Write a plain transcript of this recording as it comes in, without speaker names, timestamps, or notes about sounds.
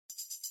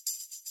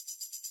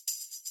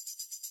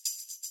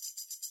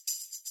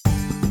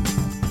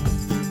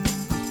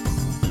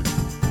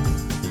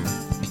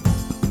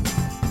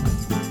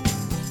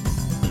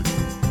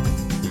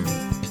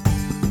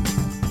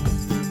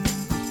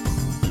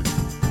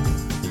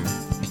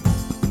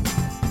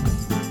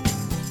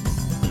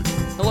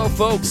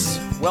folks.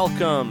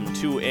 Welcome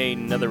to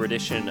another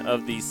edition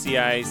of the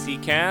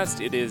CIAC Cast.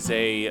 It is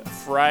a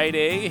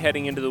Friday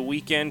heading into the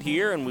weekend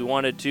here, and we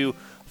wanted to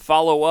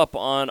follow up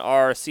on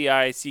our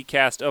CIAC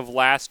Cast of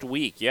last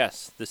week.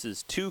 Yes, this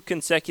is 2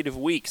 consecutive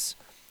weeks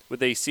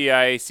with a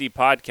CIAC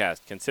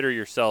podcast. Consider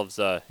yourselves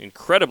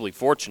incredibly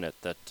fortunate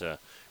that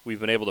we've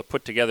been able to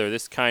put together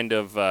this kind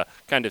of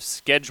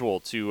schedule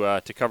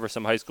to cover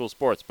some high school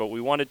sports. But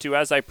we wanted to,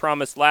 as I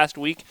promised last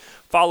week,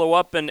 follow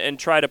up and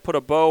try to put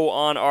a bow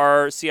on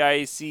our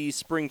CIAC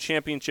Spring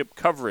Championship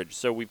coverage.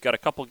 So we've got a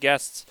couple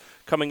guests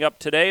coming up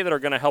today that are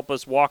going to help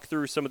us walk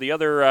through some of the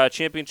other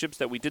championships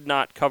that we did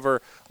not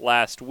cover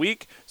last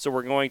week. So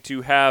we're going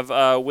to have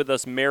with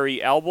us Mary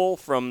Albel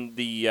from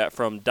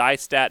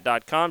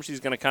DieStat.com.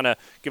 She's going to kind of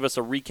give us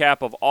a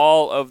recap of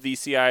all of the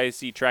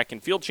CIAC track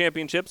and field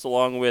championships,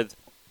 along with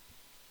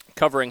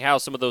covering how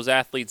some of those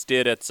athletes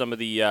did at some of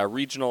the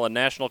regional and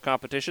national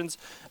competitions.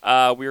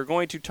 We are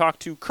going to talk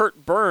to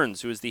Kurt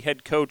Burns, who is the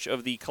head coach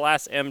of the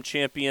Class M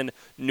champion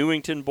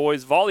Newington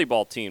boys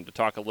volleyball team, to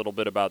talk a little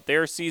bit about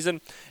their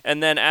season.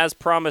 And then, as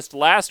promised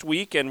last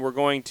week, and we're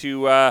going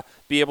to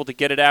be able to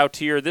get it out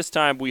here this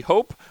time, we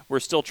hope. We're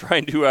still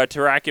trying to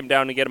track him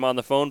down and get him on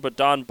the phone, but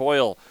Don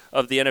Boyle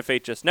of the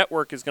NFHS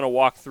Network is going to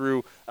walk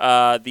through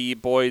the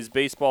boys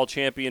baseball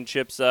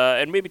championships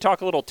and maybe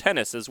talk a little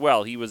tennis as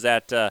well. He was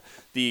at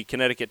the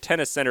Connecticut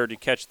Tennis Center to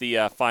catch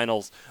the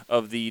finals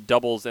of the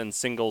doubles and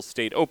singles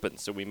state open,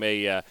 so we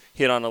may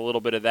hit on a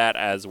little bit of that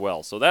as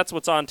well. So that's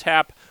what's on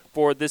tap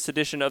for this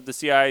edition of the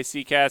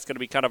CIAC Cast. It's going to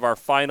be kind of our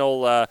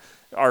final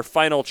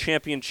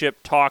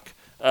championship talk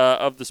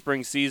of the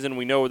spring season.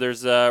 We know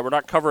we're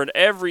not covering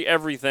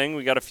everything.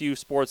 We got a few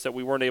sports that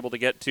we weren't able to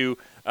get to,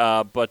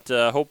 but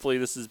hopefully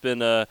this has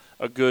been a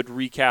good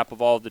recap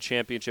of all of the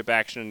championship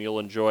action, and you'll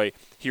enjoy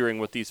hearing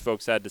what these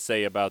folks had to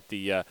say about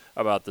the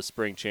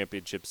spring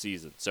championship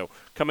season. So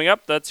coming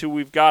up, that's who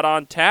we've got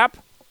on tap.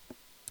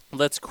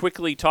 Let's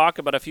quickly talk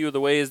about a few of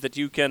the ways that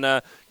you can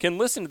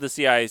listen to the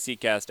CIAC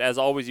Cast. As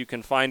always, you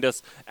can find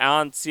us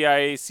on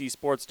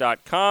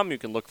CIACsports.com. You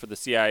can look for the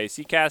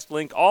CIAC Cast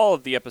link. All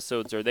of the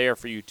episodes are there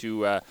for you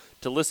to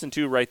listen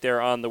to right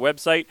there on the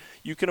website.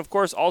 You can, of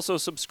course, also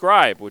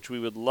subscribe, which we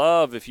would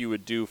love if you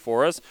would do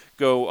for us.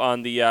 Go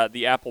on the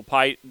Apple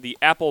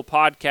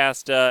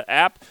Podcast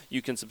app.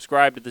 You can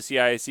subscribe to the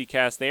CIAC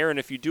Cast there, and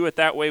if you do it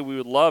that way, we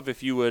would love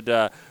if you would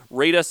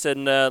rate us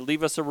and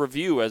leave us a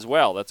review as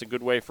well. That's a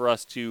good way for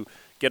us to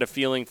get a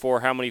feeling for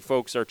how many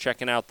folks are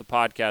checking out the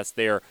podcast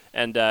there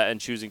and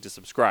choosing to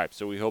subscribe.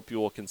 So we hope you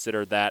will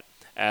consider that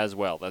as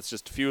well. That's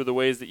just a few of the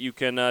ways that you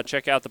can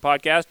check out the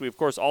podcast. We, of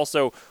course,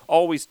 also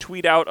always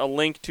tweet out a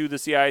link to the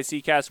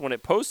CIAC Cast when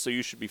it posts, so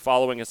you should be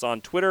following us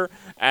on Twitter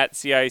at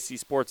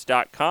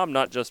CIACsports.com,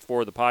 not just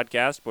for the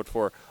podcast, but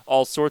for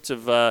all sorts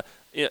of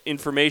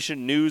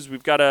information, news.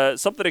 We've got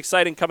something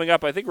exciting coming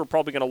up. I think we're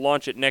probably going to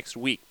launch it next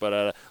week,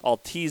 but I'll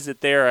tease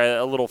it there,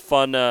 a little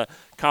fun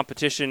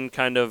competition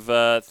kind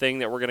of thing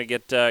that we're going to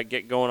get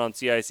going on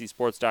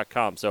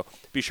CIACsports.com. So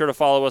be sure to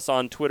follow us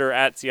on Twitter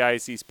at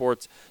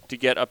CIACsports to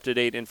get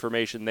up-to-date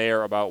information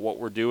there about what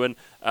we're doing.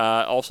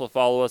 Also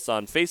follow us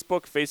on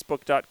Facebook,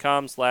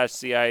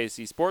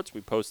 facebook.com/CIACsports.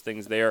 We post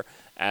things there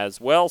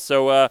as well.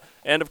 So,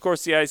 and of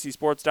course,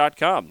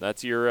 CIACsports.com.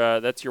 That's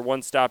your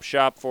one-stop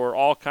shop for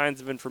all kinds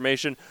of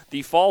information.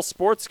 The fall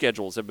sports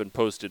schedules have been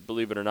posted,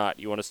 believe it or not.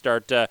 You want to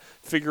start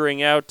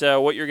figuring out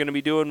what you're going to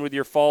be doing with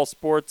your fall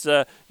sports,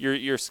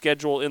 your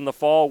schedule in the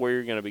fall, where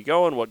you're going to be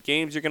going, what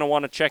games you're going to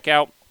want to check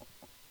out.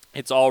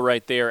 It's all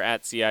right there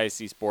at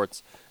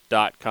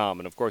CIACsports.com.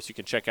 And of course, you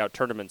can check out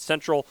Tournament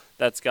Central.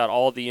 That's got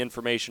all the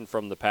information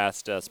from the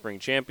past spring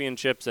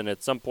championships, and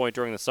at some point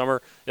during the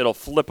summer, it'll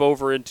flip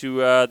over into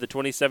the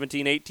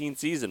 2017-18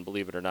 season,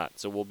 believe it or not.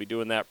 So we'll be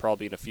doing that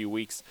probably in a few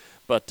weeks.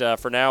 But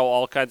for now,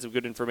 all kinds of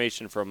good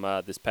information from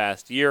this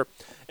past year.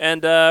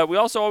 And we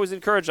also always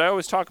encourage, I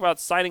always talk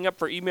about signing up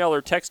for email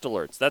or text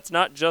alerts. That's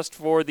not just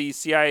for the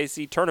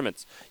CIAC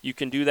tournaments. You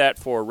can do that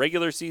for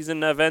regular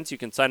season events. You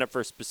can sign up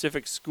for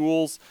specific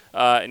schools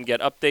and get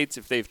updates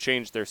if they've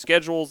changed their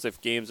schedules, if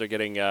games are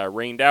getting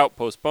rained out,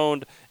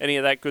 postponed, any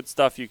of that good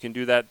stuff. You can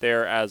do that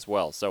there as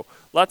well. So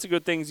lots of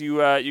good things you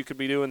could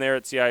be doing there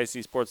at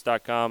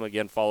CIACsports.com.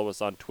 Again, follow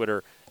us on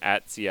Twitter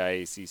at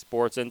CIAC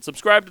Sports, and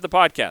subscribe to the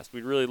podcast.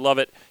 We'd really love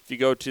it if you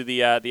go to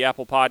the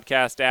Apple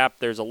Podcast app.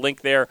 There's a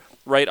link there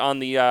right on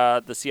the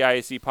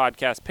CIAC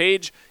podcast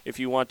page if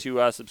you want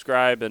to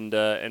subscribe and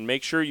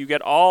make sure you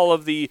get all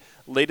of the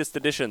latest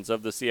editions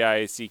of the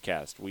CIAC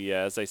Cast. We,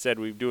 as I said,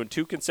 we're doing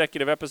 2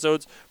 consecutive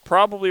episodes.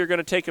 Probably are going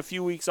to take a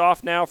few weeks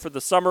off now for the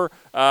summer.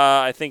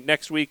 I think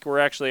next week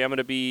I'm going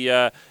to be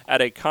at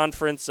a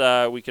conference.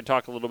 We can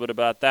talk a little bit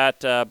about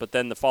that, but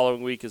then the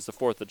following week is the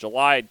 4th of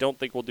July. I don't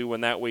think we'll do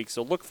one that week,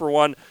 so look for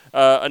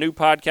a new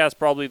podcast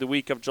probably the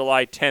week of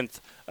July 10th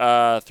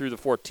through the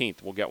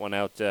 14th. We'll get one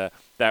out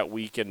that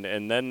week, and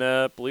then,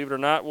 believe it or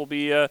not, we'll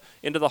be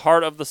into the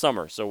heart of the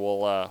summer. So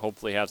we'll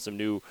hopefully have some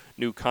new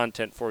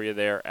content for you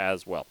there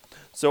as well.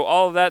 So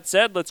all of that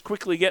said, let's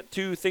quickly get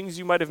to things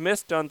you might have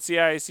missed on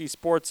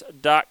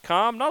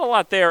CIACsports.com. Not a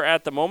lot there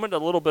at the moment. A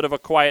little bit of a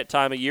quiet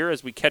time of year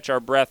as we catch our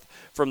breath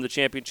from the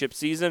championship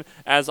season.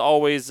 As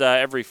always,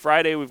 every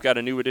Friday we've got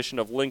a new edition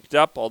of Linked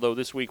Up, although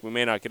this week we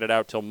may not get it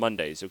out till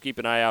Monday. So keep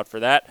an eye out for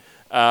that.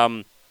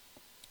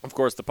 Of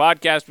course, the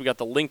podcast, we got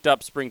the Linked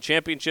Up Spring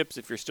Championships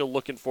if you're still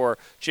looking for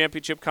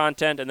championship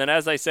content. And then,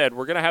 as I said,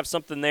 we're going to have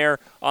something there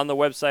on the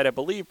website, I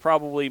believe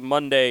probably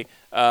Monday,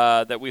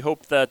 that we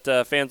hope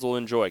that fans will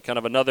enjoy. Kind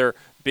of another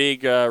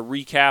big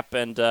recap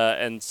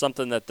and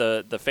something that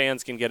the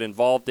fans can get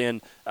involved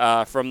in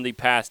from the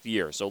past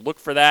year. So look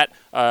for that.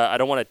 I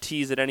don't want to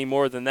tease it any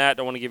more than that.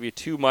 Don't want to give you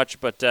too much,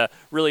 but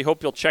really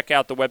hope you'll check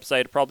out the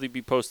website. It'll probably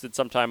be posted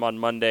sometime on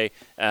Monday,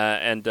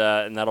 and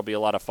that'll be a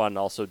lot of fun.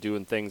 Also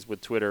doing things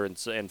with Twitter and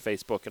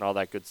Facebook and all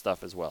that good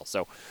stuff as well.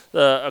 So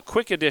a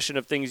quick edition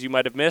of things you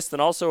might have missed,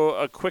 and also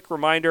a quick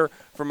reminder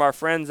from our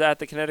friends at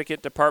the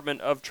Connecticut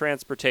Department of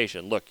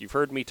Transportation. Look, you've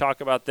heard me talk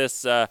about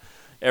this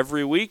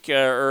every week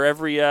or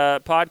every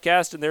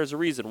podcast, and there's a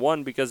reason.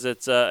 One, because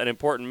it's an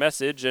important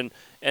message, and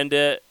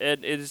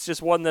it's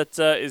just one that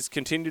is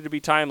continued to be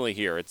timely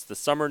here. It's the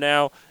summer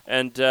now,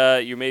 and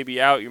you may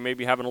be out, you may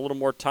be having a little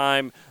more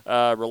time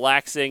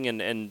relaxing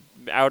and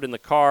out in the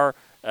car.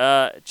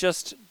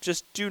 Just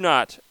do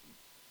not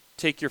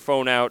take your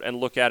phone out and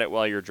look at it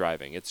while you're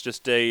driving. It's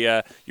just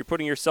you're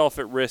putting yourself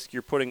at risk.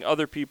 You're putting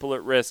other people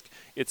at risk.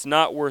 It's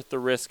not worth the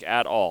risk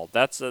at all.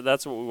 That's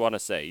what we want to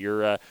say.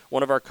 You're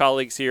one of our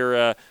colleagues here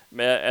at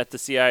the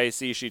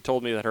CIAC. She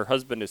told me that her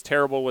husband is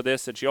terrible with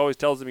this, and she always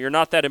tells him, you're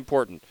not that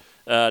important.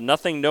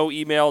 Nothing, no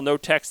email, no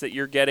text that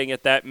you're getting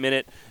at that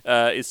minute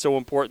is so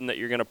important that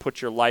you're going to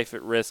put your life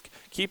at risk.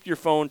 Keep your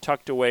phone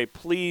tucked away,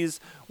 please.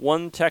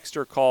 One text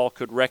or call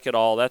could wreck it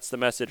all. That's the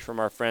message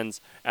from our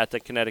friends at the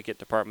Connecticut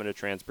Department of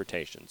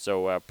Transportation.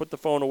 So put the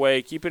phone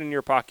away, keep it in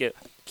your pocket,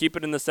 keep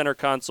it in the center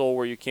console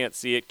where you can't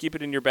see it, keep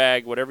it in your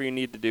bag, whatever you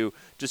need to do.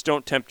 Just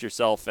don't tempt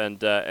yourself,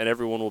 and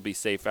everyone will be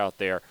safe out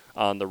there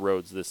on the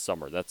roads this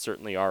summer. That's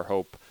certainly our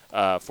hope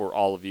for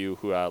all of you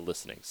who are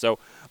listening. So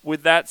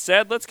with that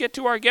said, let's get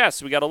to our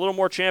guests. We got a little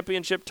more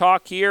championship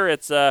talk here.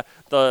 It's the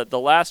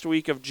last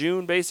week of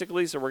June,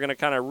 basically, so we're going to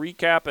kind of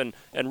recap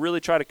and really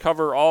try to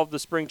cover all of the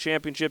spring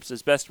championships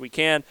as best we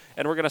can.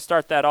 And we're going to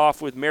start that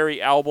off with Mary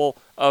Albel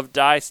of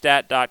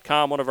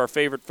DyeStat.com. One of our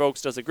favorite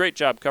folks, does a great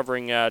job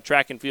covering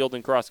track and field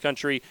and cross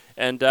country.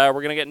 And we're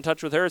going to get in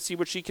touch with her, see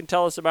what she can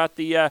tell us about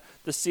the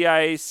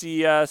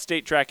CIAC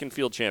State Track and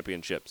Field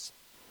Championships.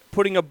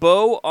 Putting a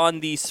bow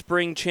on the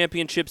spring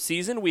championship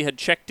season, we had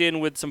checked in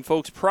with some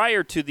folks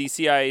prior to the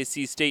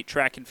CIAC State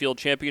Track and Field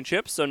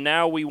Championships, so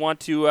now we want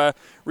to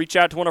reach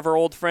out to one of our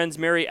old friends,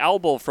 Mary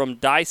Albel from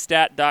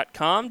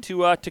DyeStat.com,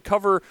 to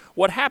cover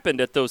what happened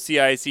at those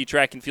CIAC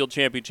Track and Field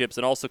Championships,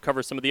 and also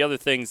cover some of the other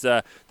things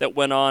that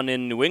went on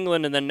in New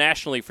England and then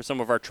nationally for some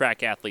of our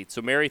track athletes.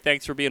 So, Mary,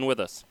 thanks for being with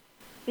us.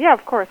 Yeah,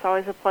 of course.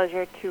 Always a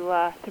pleasure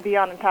to be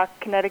on and talk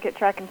Connecticut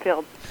track and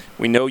field.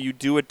 We know you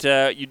do it.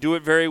 You do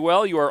it very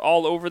well. You are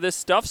all over this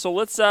stuff. So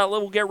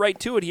we'll get right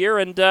to it here.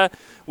 And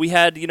we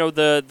had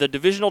the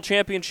divisional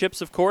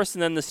championships, of course,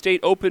 and then the state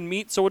open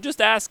meet. So we'll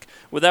just ask,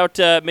 without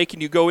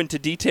making you go into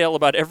detail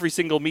about every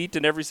single meet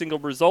and every single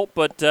result,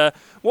 but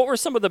what were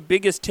some of the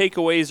biggest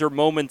takeaways or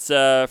moments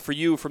for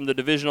you from the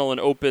divisional and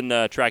open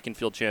track and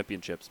field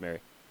championships, Mary?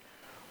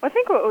 I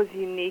think what was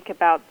unique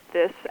about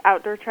this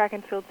outdoor track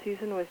and field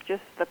season was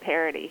just the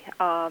parity.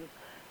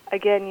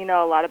 Again,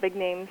 a lot of big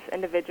names,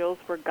 individuals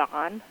were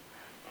gone.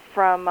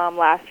 From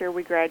last year,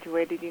 we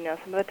graduated,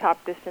 some of the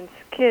top distance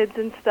kids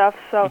and stuff.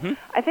 So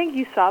I think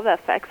you saw the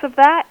effects of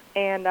that,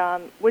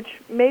 and which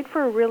made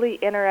for a really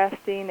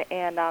interesting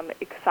and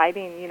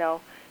exciting,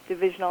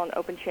 divisional and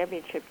open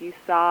championship. You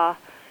saw,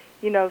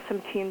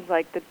 some teams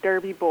like the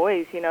Derby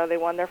boys, they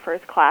won their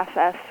first Class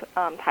S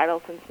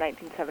title since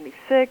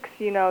 1976,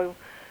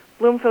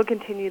 Bloomfield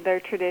continued their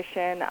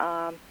tradition.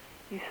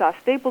 You saw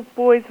Staples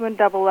boys win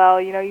Double L.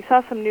 You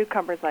saw some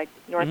newcomers like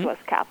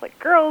Northwest Catholic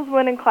girls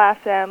win in Class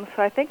M.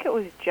 So I think it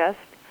was just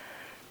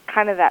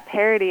kind of that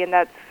parity, and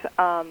that's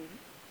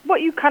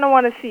what you kind of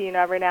want to see,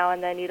 every now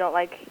and then. You don't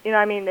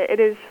it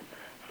is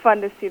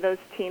fun to see those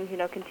teams,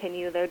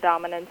 continue their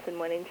dominance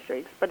and winning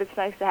streaks. But it's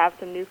nice to have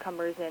some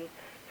newcomers and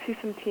see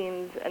some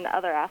teams and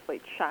other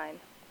athletes shine.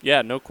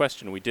 Yeah, no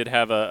question. We did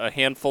have a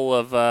handful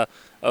of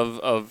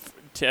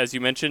as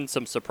you mentioned,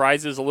 some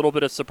surprises, a little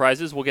bit of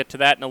surprises. We'll get to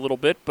that in a little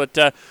bit.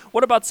 But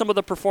what about some of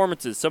the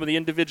performances, some of the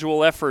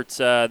individual efforts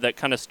that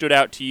kind of stood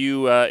out to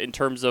you in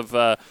terms of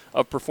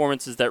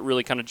performances that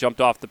really kind of jumped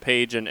off the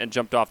page and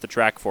jumped off the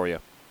track for you?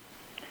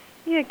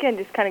 Yeah, again,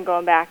 just kind of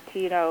going back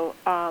to,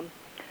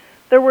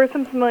 there were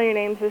some familiar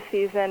names this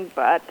season,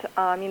 but,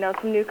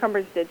 some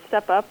newcomers did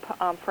step up.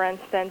 For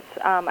instance,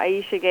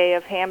 Aisha Gay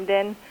of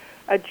Hamden,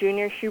 a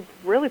junior, she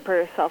really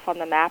put herself on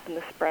the map in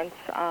the sprints.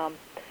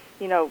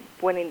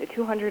 winning the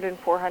 200 and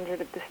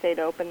 400 at the State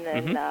Open,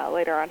 and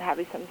later on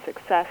having some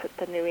success at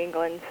the New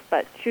Englands.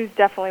 But she was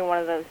definitely one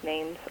of those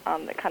names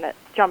that kind of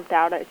jumped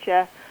out at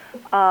you.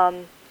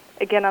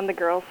 Again, on the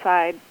girls'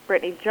 side,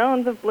 Brittany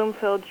Jones of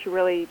Bloomfield, she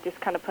really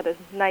just kind of put a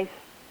nice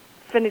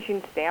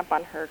finishing stamp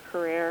on her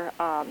career.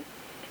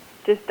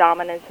 Just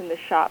dominance in the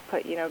shot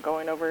put,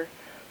 going over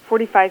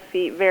 45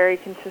 feet, very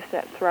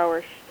consistent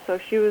thrower. So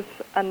she was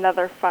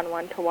another fun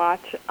one to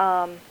watch.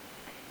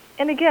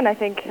 And again, I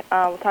think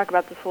we'll talk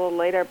about this a little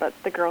later, but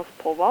the girls'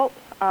 pole vault,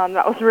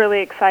 that was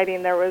really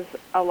exciting. There was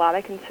a lot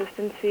of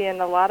consistency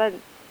and a lot of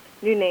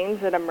new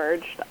names that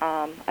emerged.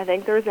 I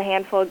think there was a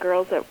handful of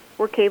girls that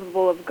were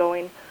capable of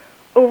going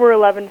over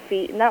 11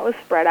 feet, and that was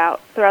spread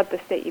out throughout the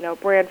state.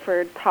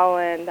 Brantford,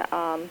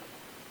 Tolland,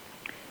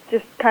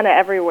 just kind of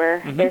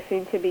everywhere. There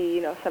seemed to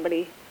be,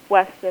 somebody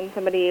Weston,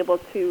 somebody able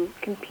to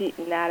compete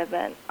in that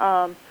event.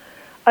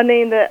 A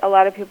name that a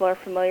lot of people are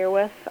familiar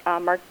with,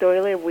 Mark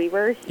Doyley of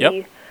Weber.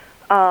 He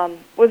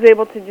was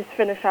able to just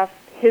finish off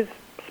his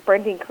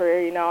sprinting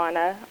career, on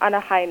a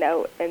high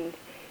note, and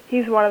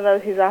he's one of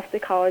those. He's off to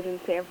college in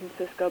San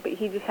Francisco, but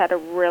he just had a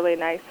really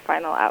nice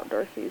final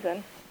outdoor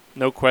season.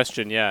 No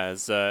question, yeah.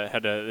 Has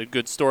had a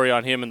good story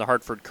on him in the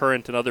Hartford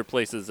Courant and other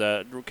places.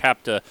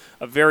 Capped a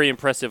very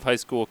impressive high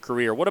school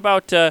career. What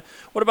about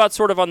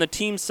sort of on the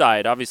team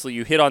side? Obviously,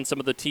 you hit on some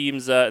of the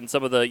teams and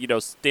some of the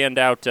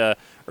standout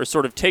or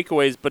sort of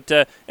takeaways. But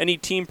any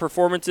team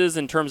performances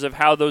in terms of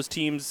how those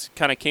teams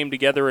kind of came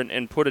together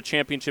and put a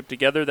championship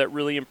together that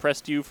really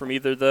impressed you from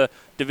either the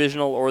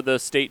divisional or the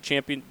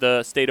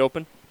state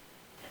open?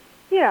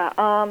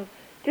 Yeah.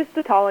 Just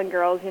the Tolland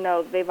girls,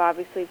 they've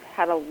obviously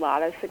had a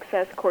lot of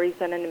success. Corey's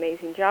done an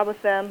amazing job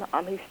with them.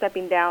 He's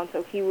stepping down,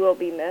 so he will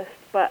be missed.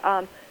 But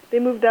they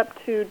moved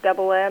up to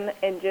Double M,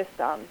 and just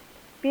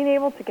being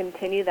able to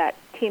continue that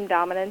team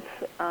dominance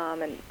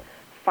and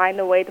find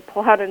a way to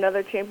pull out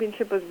another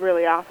championship was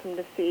really awesome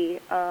to see.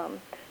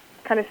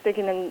 Kind of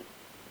sticking in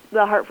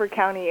the Hartford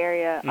County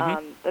area,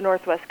 the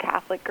Northwest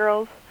Catholic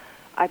girls,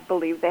 I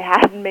believe they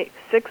had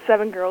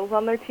 6-7 girls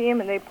on their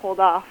team, and they pulled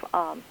off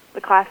the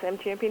Class M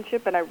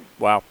championship, and I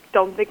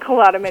don't think a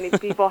lot of many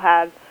people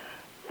had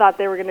thought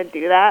they were going to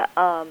do that.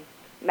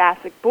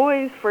 Massac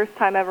boys, first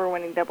time ever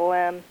winning Double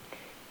M.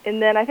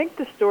 And then I think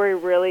the story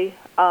really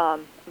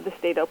of the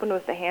State Open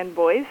was the hand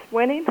boys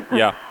winning.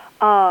 Yeah.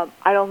 I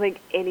don't think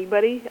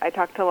anybody, I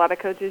talked to a lot of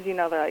coaches,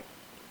 they're like,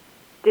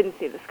 didn't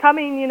see this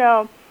coming,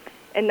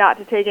 and not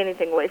to take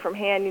anything away from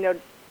hand.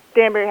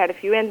 Danbury had a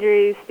few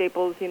injuries,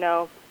 Staples,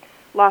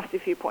 lost a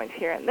few points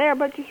here and there,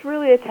 but just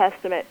really a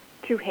testament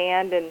to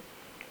hand and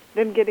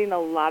them getting a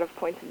lot of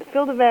points in the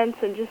field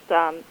events, and just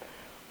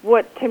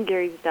what Tim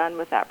Gary's done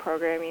with that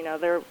program.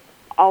 They're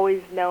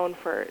always known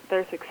for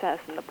their success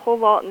in the pole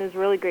vault, and it's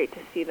really great to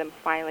see them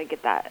finally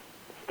get that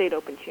State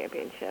Open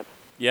championship.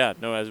 Yeah,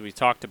 no, as we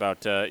talked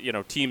about,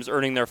 teams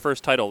earning their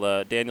first title.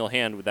 Daniel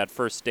Hand with that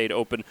first State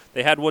Open.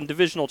 They had won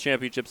divisional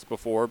championships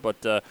before,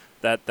 but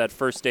that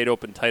first State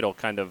Open title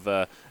kind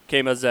of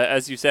came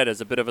as you said, as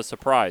a bit of a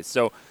surprise.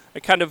 So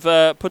it kind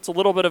of puts a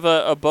little bit of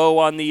a bow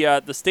on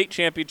the state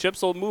championships.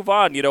 So we'll move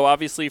on.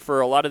 Obviously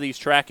for a lot of these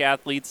track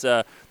athletes,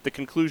 the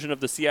conclusion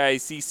of the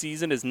CIAC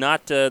season is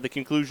not the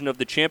conclusion of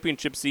the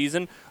championship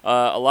season.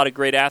 A lot of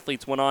great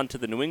athletes went on to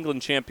the New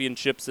England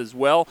Championships as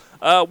well.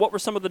 What were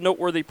some of the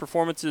noteworthy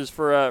performances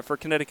for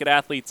Connecticut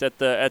athletes at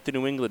the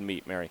New England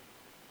meet, Mary?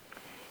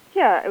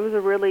 Yeah, it was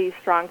a really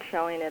strong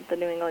showing at the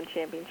New England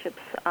Championships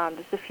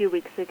just a few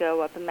weeks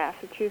ago up in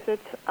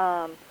Massachusetts.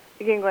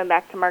 Again, going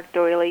back to Mark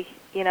Doyley,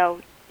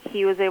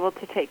 he was able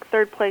to take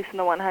third place in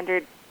the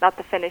 100, not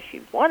the finish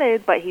he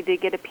wanted, but he did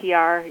get a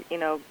PR,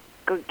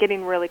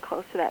 getting really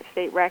close to that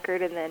state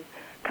record, and then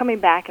coming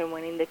back and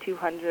winning the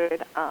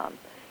 200.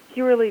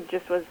 He really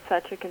just was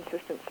such a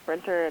consistent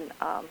sprinter, and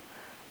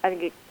I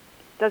think it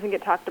doesn't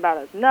get talked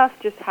about enough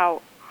just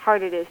how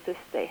hard it is to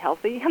stay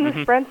healthy in the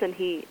sprints, and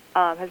he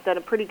has done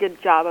a pretty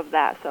good job of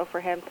that. So for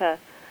him to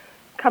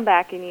come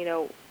back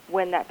and,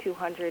 win that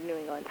 200 New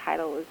England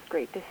title was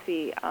great to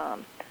see.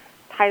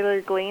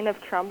 Tyler Glean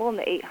of Trumbull in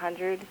the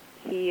 800,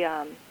 he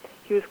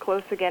was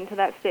close again to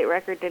that state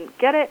record. Didn't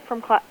get it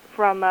from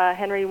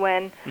Henry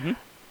Wynn,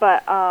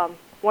 but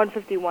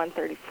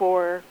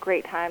 151.34,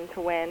 great time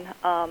to win.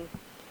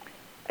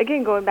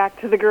 Again, going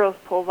back to the girls'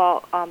 pole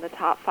vault, the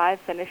top 5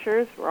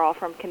 finishers were all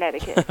from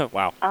Connecticut.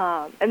 Wow.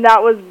 And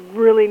that was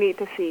really neat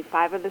to see.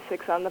 5 of the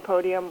 6 on the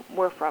podium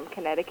were from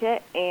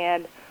Connecticut,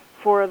 and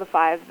 4 of the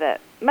 5 that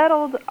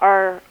medaled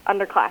are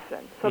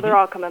underclassmen. So they're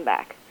all coming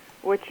back,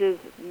 which is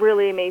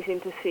really amazing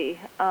to see.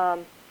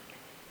 The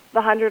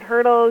 100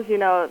 hurdles, it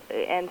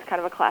ends kind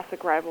of a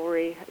classic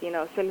rivalry.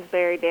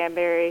 Simsbury,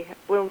 Danbury,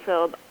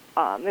 Bloomfield,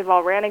 they've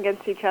all ran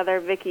against each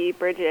other. Vicky,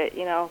 Bridget,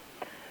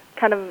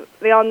 kind of,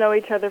 they all know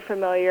each other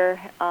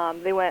familiar.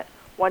 They went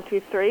 1, 2,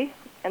 3,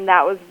 and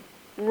that was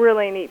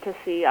really neat to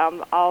see.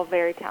 All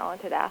very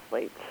talented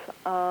athletes.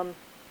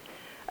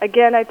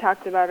 Again, I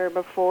talked about her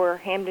before,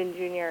 Hamden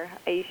Jr.,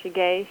 Aisha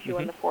Gay. She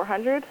won the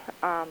 400.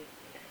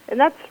 And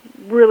that's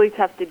really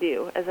tough to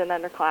do as an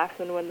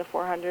underclassman, win the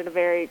 400, a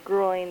very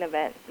grueling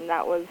event. And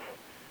that was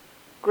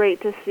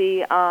great to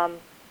see.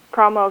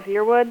 Cromwell's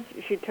Yearwood,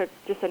 she took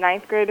just a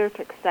ninth grader,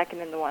 took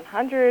second in the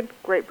 100.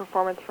 Great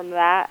performance from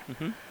that.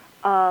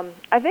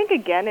 I think,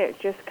 again, it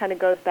just kind of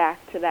goes back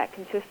to that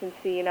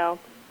consistency. You know,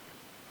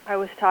 I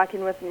was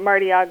talking with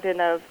Marty Ogden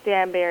of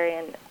Danbury,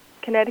 and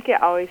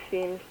Connecticut always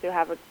seems to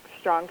have a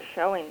strong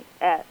showing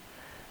at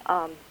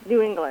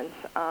New England's.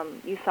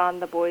 You saw on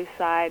the boys'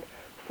 side,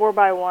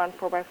 4x1,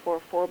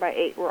 4x4,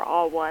 4x8 were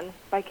all won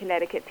by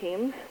Connecticut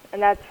teams,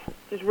 and that's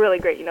just really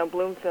great. You know,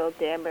 Bloomfield,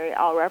 Danbury,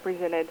 all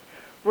represented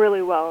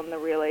really well in the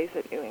relays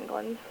at New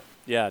England's.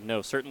 Yeah,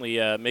 no, certainly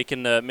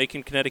making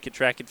Connecticut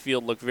track and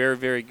field look very,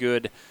 very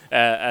good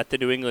at the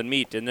New England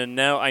meet. And then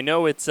now I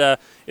know it's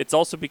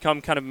also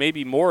become kind of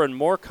maybe more and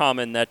more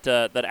common that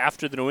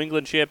after the New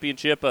England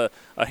Championship, a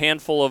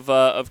handful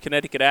of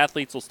Connecticut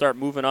athletes will start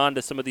moving on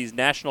to some of these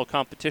national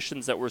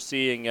competitions that we're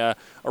seeing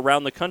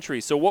around the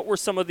country. So what were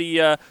some of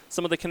the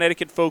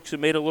Connecticut folks who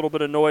made a little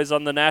bit of noise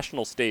on the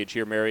national stage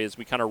here, Mary, as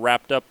we kind of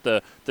wrapped up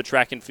the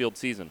track and field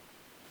season?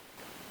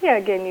 Yeah,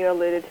 again, you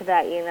alluded to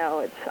that. You know,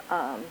 it's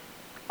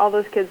all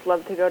those kids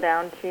love to go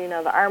down to, you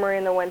know, the Armory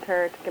in the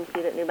winter to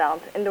compete at New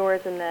Balance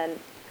indoors, and then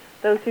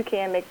those who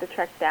can make the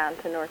trek down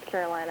to North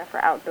Carolina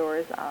for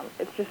outdoors.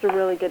 It's just a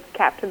really good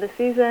cap to the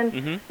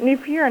season. And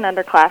if you're an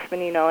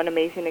underclassman, you know, an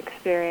amazing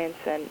experience,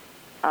 and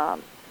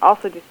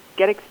also just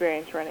get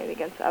experience running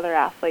against other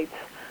athletes.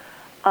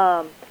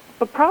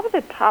 But probably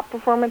the top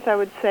performance, I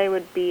would say,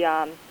 would be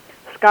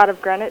Scott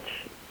of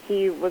Greenwich.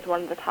 He was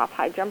one of the top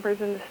high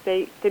jumpers in the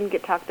state. Didn't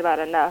get talked about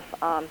enough.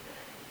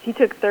 He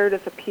took third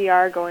as a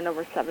PR going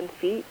over 7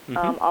 feet,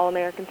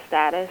 All-American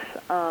status.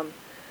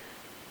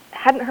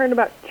 Hadn't heard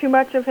about too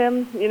much of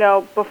him, you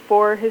know,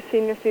 before his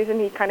senior season.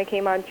 He kind of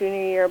came on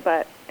junior year,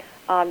 but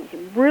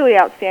really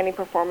outstanding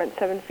performance,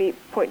 7 feet,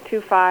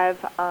 .25.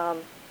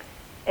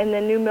 And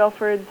then New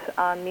Milford's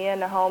Mia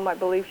Nahome, I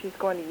believe she's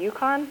going to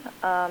UConn,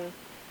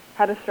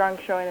 had a strong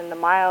showing in the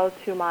mile,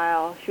 2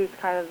 mile. She was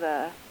kind of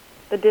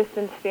the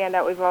distance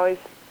standout.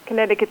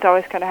 Connecticut's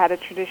always kind of had a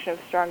tradition of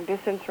strong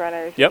distance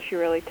runners. Yep. She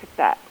really took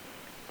that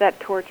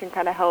torch and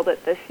kind of held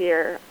it this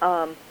year.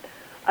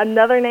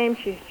 Another name,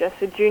 she's just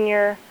a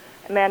junior,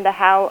 Amanda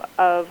Howe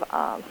of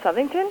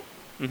Southington.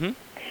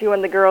 She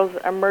won the girls'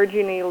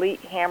 emerging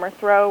elite hammer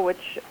throw,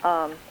 which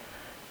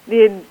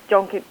they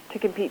don't get to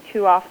compete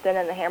too often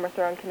in the hammer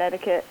throw in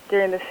Connecticut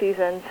during the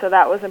season. So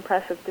that was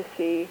impressive to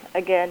see.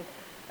 Again,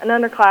 an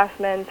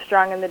underclassman,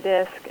 strong in the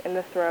disc and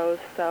the throws.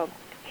 So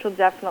she'll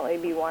definitely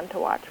be one to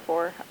watch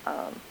for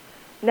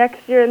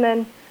next year. And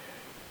then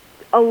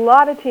a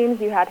lot of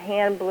teams, you had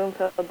Han,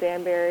 Bloomfield,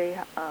 Danbury.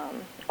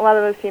 A lot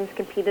of those teams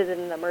competed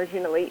in the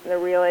emerging elite in the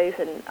relays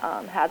and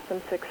had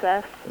some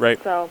success.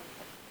 Right. So,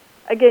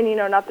 again, you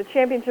know, not the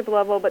championship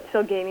level, but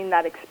still gaining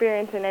that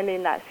experience and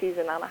ending that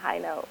season on a high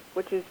note,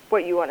 which is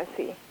what you want to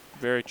see.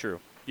 Very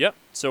true. Yep.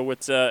 So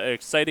it's an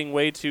exciting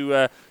way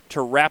to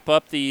wrap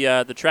up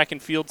the track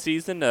and field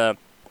season.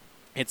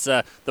 It's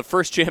the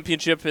first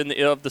championship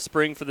of the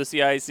spring for the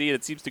CIAC, and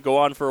it seems to go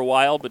on for a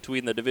while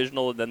between the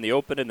divisional and then the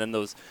open, and then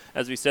those,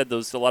 as we said,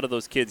 a lot of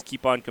those kids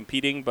keep on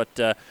competing.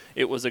 But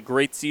it was a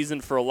great season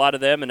for a lot of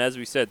them, and as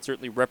we said,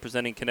 certainly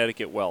representing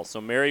Connecticut well.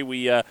 So, Mary,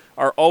 we are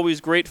always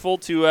grateful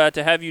to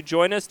have you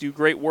join us. Do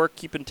great work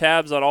keeping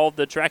tabs on all of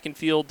the track and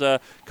field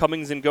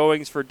comings and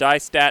goings for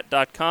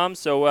DyeStat.com.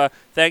 So,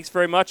 thanks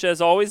very much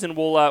as always, and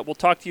we'll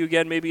talk to you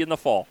again maybe in the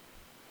fall.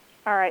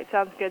 All right,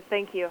 sounds good.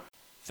 Thank you.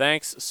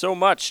 Thanks so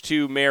much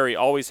to Mary.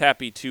 Always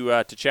happy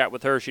to chat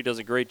with her. She does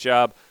a great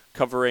job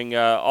covering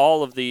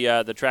all of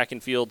the track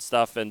and field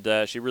stuff,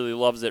 and she really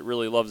loves it.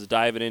 Really loves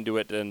diving into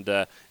it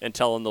and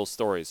telling those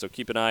stories. So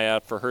keep an eye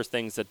out for her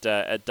things at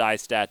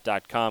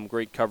DyeStat.com.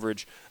 Great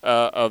coverage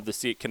of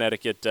the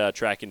Connecticut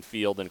track and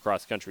field and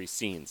cross country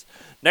scenes.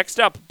 Next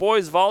up,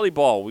 boys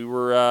volleyball. We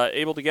were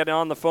able to get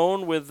on the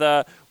phone with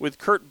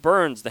Kurt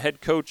Burns, the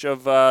head coach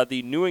of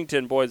the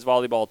Newington boys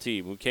volleyball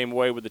team, who came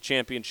away with the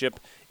championship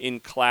in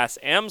Class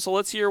M. So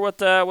let's hear what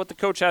the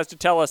coach has to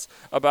tell us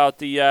about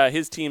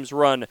his team's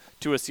run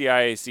to a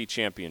CIAC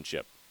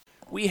championship.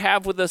 We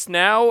have with us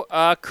now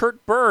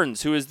Kurt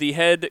Burns, who is the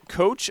head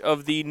coach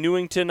of the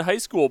Newington High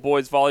School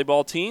boys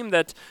volleyball team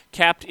that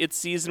capped its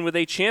season with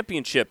a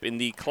championship in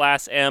the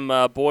Class M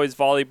boys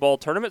volleyball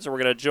tournament. So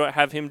we're going to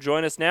have him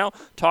join us now,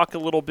 talk a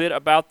little bit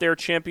about their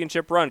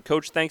championship run.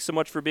 Coach, thanks so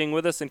much for being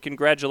with us, and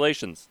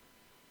congratulations.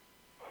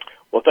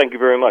 Well, thank you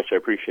very much. I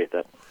appreciate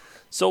that.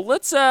 So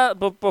let's,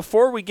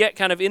 before we get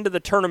kind of into the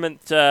tournament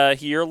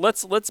here,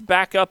 let's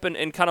back up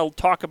and kind of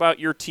talk about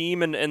your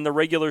team and the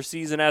regular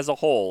season as a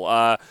whole.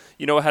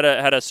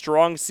 Had a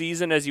strong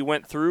season as you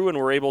went through, and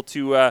were able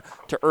to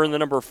earn the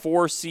number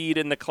 4 seed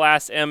in the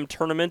Class M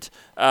tournament,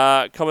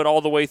 coming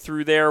all the way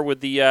through there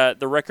with the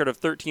record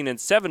of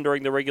 13-7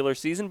 during the regular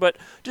season. But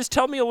just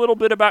tell me a little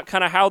bit about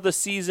kind of how the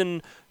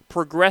season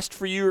progressed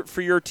for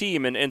your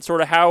team, and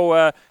sort of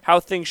how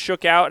things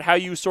shook out, how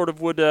you sort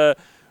of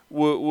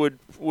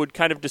would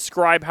kind of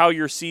describe how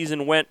your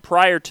season went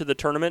prior to the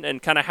tournament,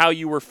 and kind of how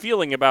you were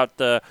feeling about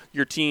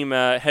your team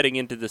heading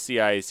into the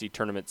CIAC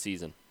tournament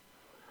season.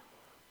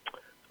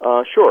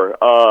 Sure.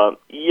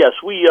 Yes,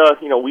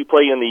 we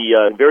play in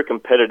the very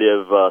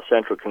competitive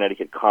Central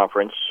Connecticut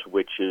Conference,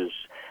 which is,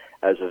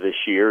 as of this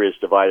year, is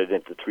divided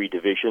into 3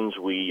 divisions.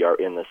 We are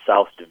in the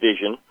South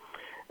Division,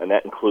 and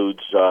that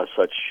includes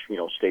such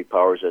state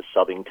powers as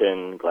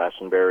Southington,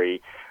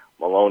 Glastonbury,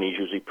 Maloney's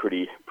usually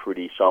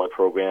pretty solid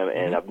program,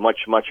 and a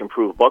much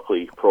improved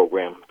Buckley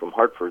program from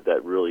Hartford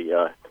that really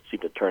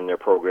seemed to turn their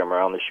program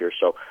around this year.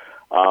 So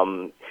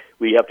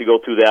we have to go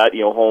through that,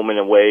 home and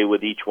away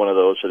with each one of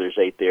those. So there's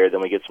 8 there.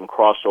 Then we get some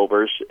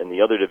crossovers in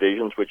the other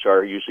divisions, which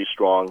are usually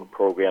strong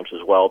programs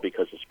as well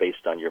because it's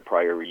based on your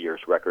prior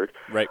year's record.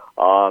 Right.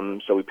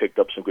 So we picked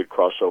up some good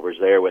crossovers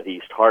there with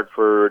East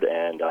Hartford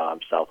and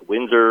South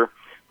Windsor,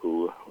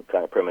 who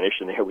kind of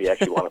premonition there. We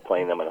actually want to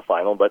play them in the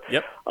final, but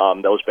yep.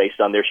 That was based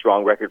on their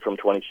strong record from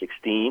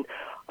 2016.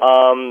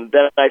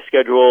 Then I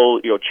schedule,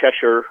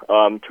 Cheshire.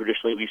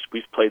 Traditionally,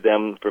 we've played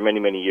them for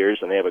many years,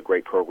 and they have a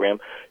great program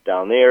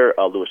down there.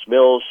 Lewis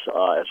Mills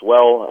as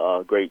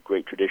well, great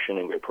tradition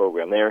and great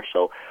program there.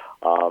 So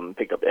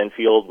picked up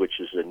Enfield, which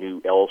is a new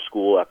L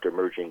school after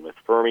merging with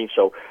Fermi.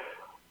 So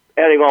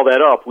adding all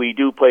that up, we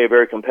do play a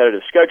very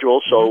competitive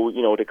schedule. So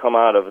to come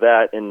out of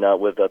that and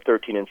with a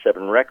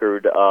 13-7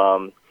 record.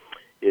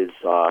 Is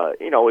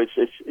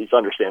it's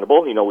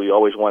understandable. We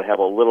always want to have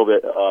a little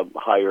bit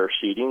higher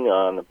seeding.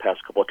 On the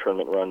past couple of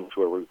tournament runs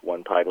where we've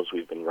won titles,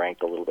 we've been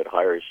ranked a little bit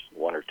higher, as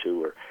 1 or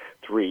 2 or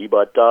 3.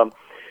 But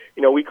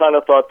we kind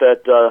of thought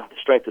that the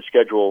strength of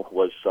schedule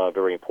was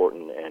very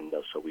important, and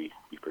so we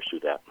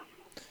pursued that.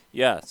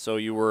 Yeah, so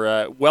you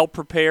were well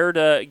prepared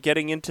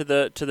getting into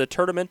the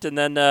tournament, and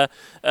then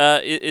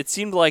it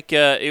seemed like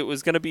it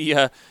was going to be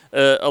a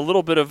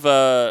little bit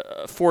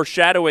of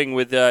foreshadowing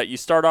with you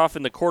start off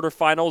in the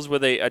quarterfinals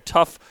with a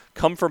tough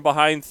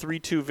come-from-behind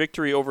 3-2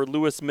 victory over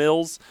Lewis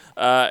Mills,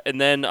 and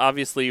then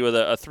obviously with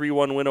a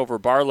 3-1 win over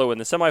Barlow in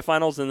the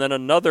semifinals, and then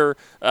another,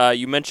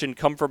 you mentioned,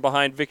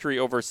 come-from-behind victory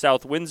over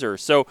South Windsor.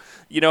 So,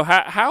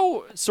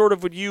 how sort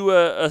of would you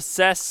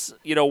assess,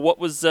 what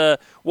was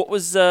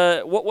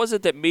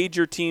it that made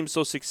your team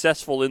so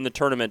successful in the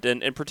tournament,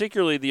 and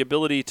particularly the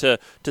ability to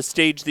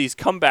stage these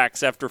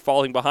comebacks after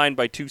falling behind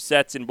by 2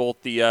 sets in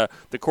both the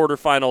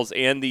quarterfinals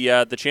and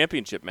the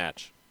championship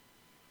match?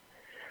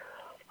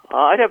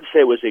 I'd have to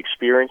say it was the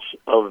experience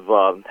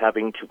of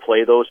having to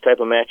play those type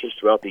of matches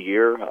throughout the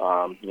year.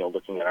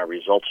 Looking at our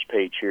results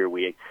page here,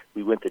 we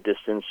went the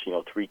distance,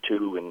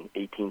 3-2 in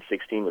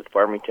 18-16 with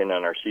Farmington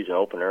on our season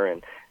opener,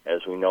 and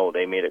as we know,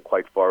 they made it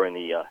quite far in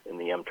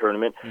the M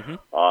tournament.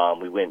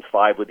 We went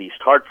 5 with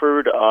East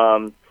Hartford,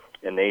 and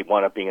they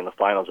wound up being in the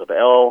finals of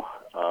L.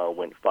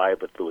 Went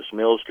 5 with Lewis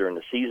Mills during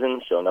the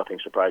season, so nothing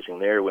surprising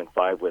there. Went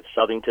 5 with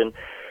Southington.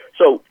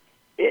 So.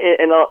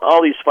 And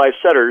all these 5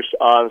 setters,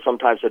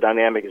 sometimes the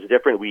dynamic is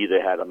different. We either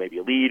had maybe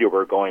a lead, or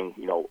we're going,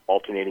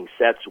 alternating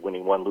sets,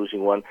 winning 1,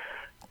 losing 1.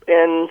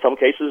 In some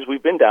cases,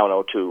 we've been down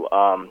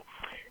 0-2.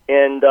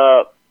 And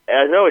I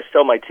always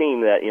tell my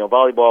team that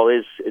volleyball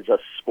is a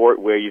sport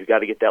where you've got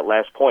to get that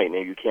last point,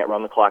 and you can't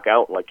run the clock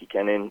out like you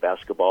can in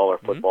basketball or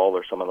football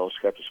or some of those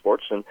types of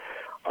sports. And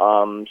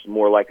it's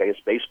more like, I guess,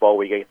 baseball,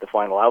 where you get the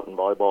final out. In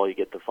volleyball, you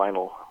get the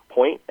final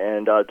point,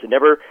 and to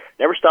never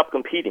stop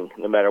competing,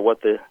 no matter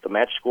what the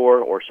match score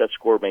or set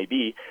score may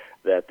be,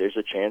 that there's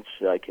a chance,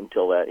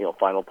 until that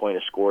final point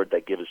is scored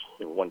that gives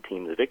one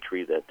team the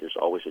victory, that there's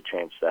always a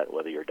chance that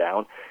whether you're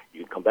down,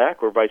 you can come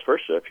back, or vice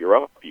versa. If you're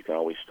up, you can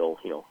always still,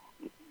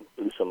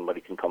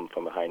 somebody can come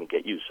from behind and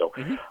get you. So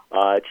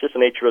it's just the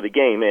nature of the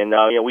game, and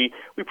we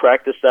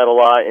practice that a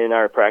lot in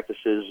our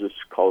practices. It's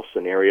called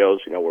scenarios,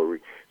 where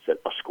we set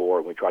a score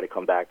and we try to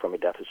come back from a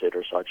deficit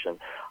or such. And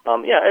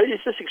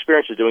it's this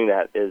experience of doing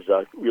that is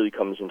really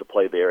comes into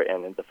play there,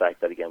 and the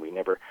fact that, again, we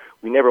never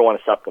want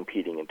to stop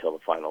competing until the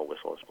final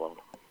whistle is blown.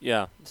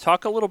 Yeah,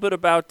 talk a little bit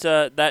about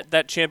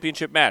that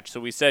championship match. So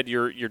we said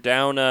you're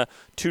down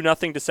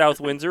 2-0 to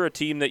South Windsor, a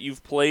team that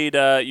you've played.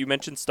 You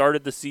mentioned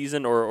started the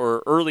season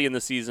or early in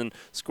the season,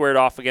 squared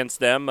off against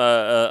them,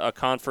 a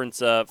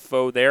conference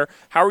foe there.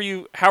 How are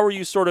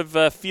you sort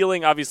of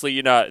feeling? Obviously,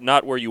 you're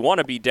not where you want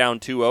to be,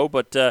 down 2-0,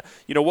 but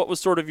what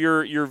was sort of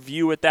your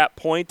view at that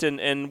point,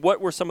 and what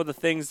were some of the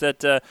things that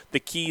the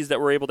keys that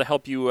were able to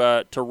help you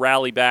to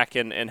rally back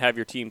and have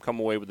your team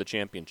come away with the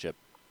championship?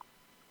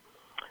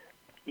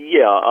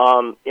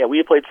 Yeah, we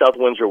had played South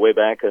Windsor way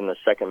back in the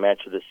second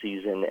match of the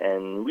season,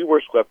 and we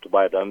were swept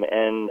by them.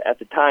 And at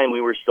the time,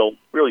 we were still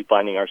really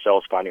finding our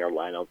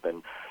lineup,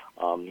 and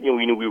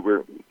we knew we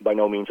were by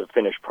no means a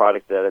finished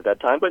product at that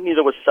time, but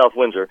neither was South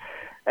Windsor.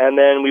 And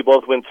then we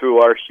both went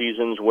through our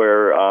seasons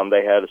where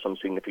they had some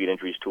significant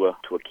injuries to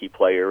a key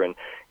player, and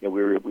we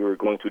were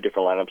going through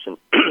different lineups, and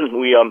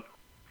we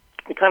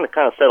kind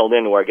of settled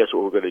into, I guess, what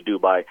we were going to do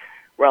by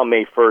around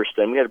May 1st,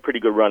 and we had a pretty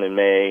good run in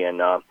May,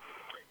 and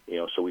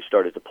so we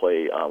started to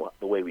play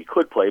the way we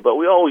could play, but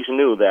we always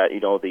knew that,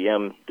 the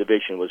M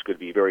division was going to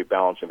be very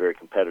balanced and very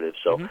competitive.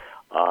 So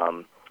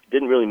it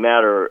didn't really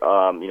matter,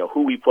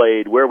 who we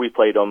played, where we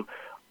played them.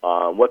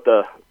 what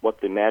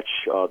the match,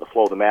 the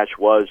flow of the match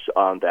was.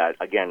 That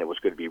again, it was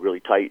going to be really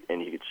tight,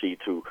 and you could see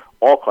through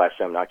all Class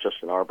M, not just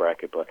in our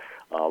bracket, but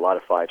a lot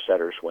of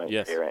 5-setters went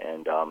there.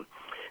 And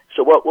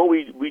so what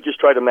we just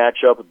tried to match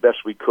up the best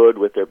we could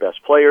with their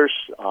best players.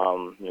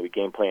 We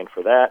game planned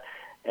for that,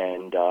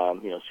 and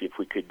see if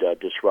we could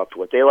disrupt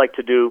what they like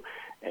to do,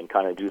 and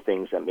kind of do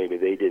things that maybe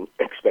they didn't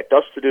expect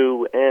us to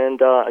do.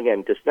 And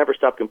again, just never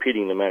stop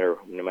competing, no matter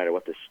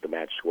what the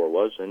match score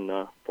was.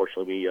 And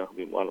fortunately,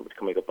 we wound up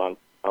coming up on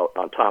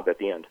top at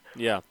the end.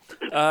 Yeah.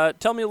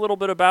 Tell me a little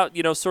bit about,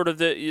 sort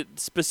of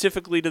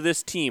specifically to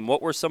this team.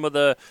 What were some of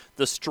the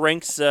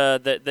strengths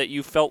that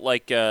you felt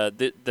like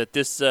that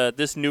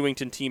this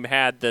Newington team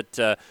had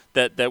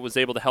that was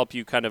able to help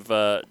you kind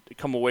of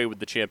come away with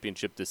the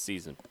championship this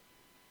season?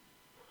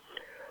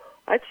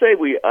 I'd say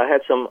I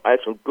had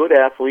some good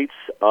athletes.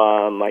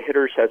 My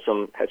hitters had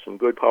some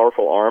good,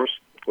 powerful arms,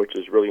 which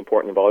is really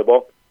important in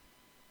volleyball.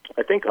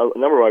 I think a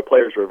number of my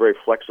players were very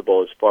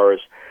flexible as far as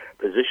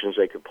positions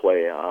they could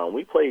play.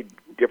 We played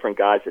different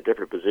guys at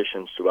different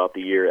positions throughout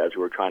the year as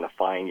we were trying to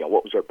find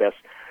what was our best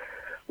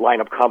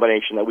lineup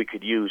combination that we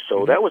could use.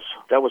 So that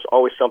was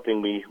always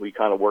something we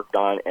kind of worked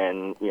on.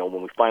 And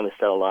when we finally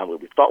settled on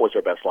what we thought was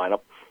our best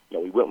lineup,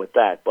 we went with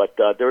that. But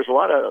there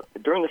was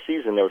during the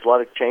season there was a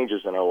lot of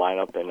changes in our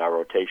lineup and our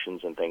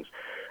rotations and things.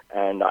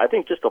 And I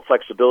think just the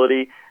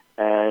flexibility.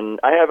 And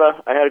I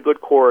had a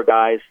good core of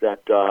guys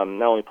that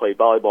not only played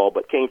volleyball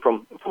but came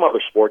from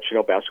other sports.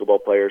 Basketball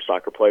players,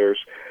 soccer players,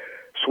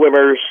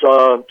 swimmers,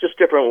 just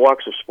different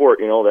walks of sport.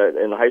 That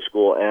in high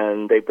school,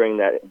 and they bring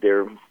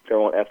their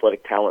own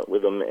athletic talent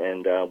with them,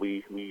 and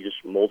we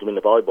just mold them into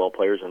volleyball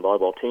players and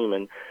volleyball team,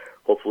 and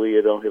hopefully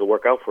it'll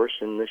work out for us.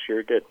 And this year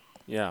it did.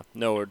 Yeah,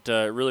 no, it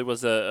really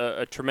was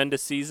a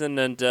tremendous season,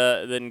 and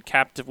then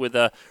capped with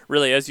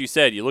really, as you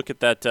said, you look at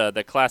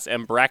that Class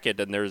M bracket,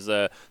 and there's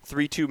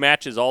 3-2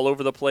 matches all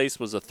over the place.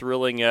 Was a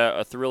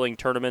thrilling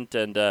tournament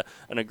and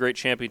a great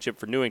championship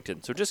for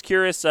Newington. So just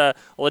curious, I'll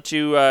let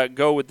you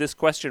go with this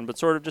question, but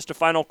sort of just a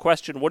final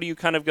question: what are you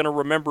kind of going to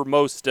remember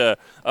most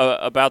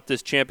about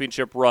this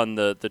championship run,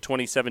 the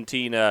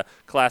 2017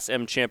 Class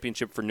M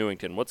championship for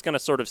Newington? What's going to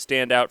sort of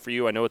stand out for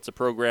you? I know it's a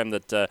program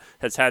that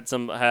has had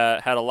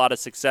a lot of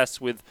success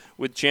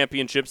with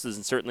championships. This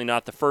is certainly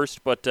not the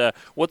first, but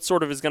what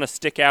sort of is going to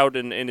stick out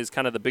and is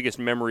kind of the biggest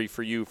memory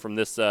for you from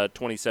this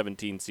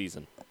 2017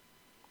 season?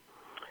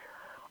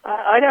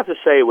 I'd have to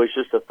say it was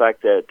just the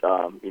fact that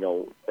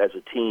as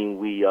a team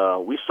we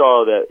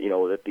saw that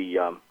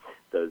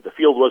that the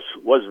field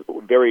was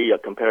very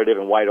competitive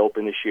and wide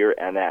open this year,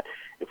 and that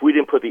if we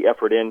didn't put the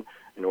effort in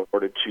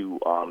order to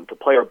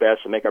play our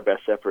best and make our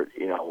best effort,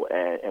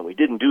 and we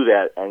didn't do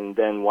that, and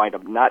then wind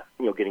up not,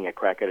 getting a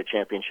crack at a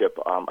championship,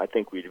 I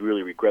think we'd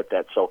really regret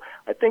that. So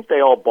I think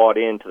they all bought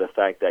into the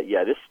fact that,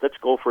 let's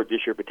go for it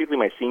this year, particularly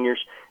my seniors.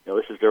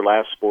 This is their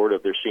last sport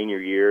of their senior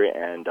year,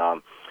 and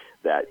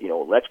that,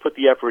 let's put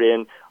the effort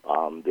in.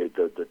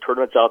 The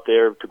tournament's out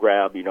there to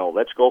grab,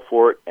 let's go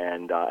for it.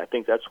 And I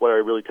think that's what I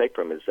really take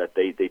from it, is that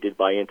they did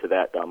buy into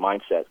that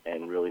mindset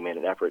and really made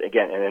an effort.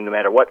 Again, and then no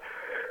matter what,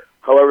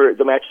 however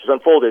the matches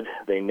unfolded,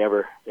 they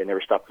never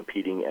stopped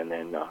competing, and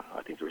then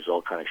I think the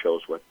result kind of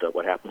shows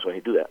what happens when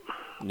you do that.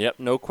 Yep,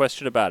 no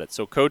question about it.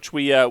 So, Coach,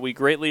 we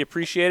greatly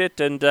appreciate it,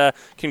 and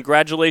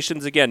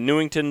congratulations again,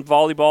 Newington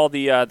Volleyball,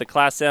 the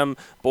Class M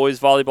boys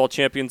volleyball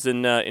champions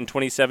in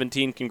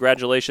 2017.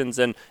 Congratulations,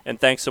 and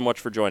thanks so much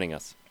for joining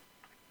us.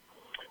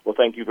 Well,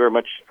 thank you very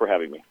much for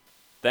having me.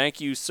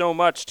 Thank you so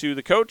much to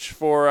the coach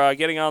for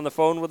getting on the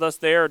phone with us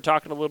there and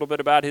talking a little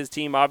bit about his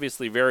team.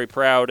 Obviously very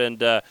proud,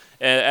 and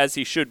as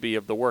he should be,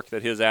 of the work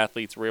that his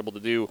athletes were able to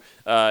do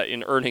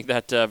in earning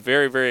that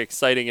very, very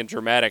exciting and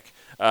dramatic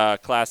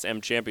Class M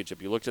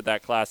championship. You looked at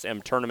that Class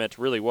M tournament,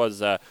 really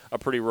was a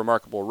pretty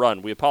remarkable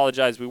run. We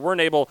apologize.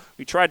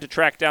 We tried to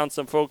track down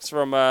some folks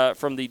from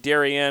the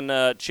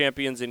Darien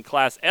champions in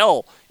Class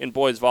L in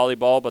boys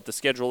volleyball, but the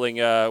scheduling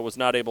was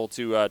not able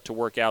to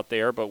work out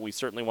there, but we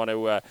certainly want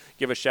to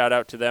give a shout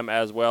out to them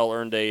as well.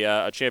 Earned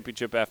a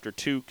championship after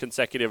 2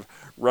 consecutive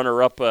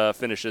runner-up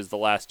finishes the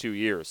last 2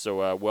 years,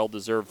 so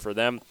well-deserved for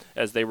them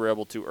as they were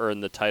able to earn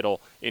the title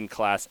in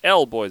Class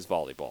L boys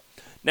volleyball.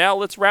 Now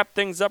let's wrap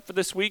things up for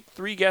this week.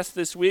 3 guests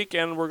this week,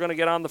 and we're going to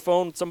get on the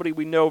phone with somebody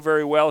we know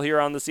very well here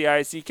on the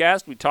CISC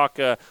cast. We talk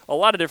a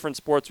lot of different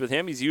sports with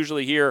him. He's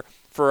usually here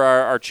for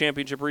our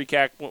championship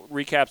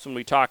recaps when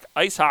we talk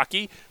ice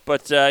hockey,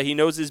 but he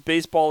knows his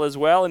baseball as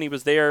well, and he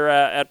was there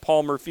at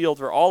Palmer Field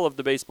for all of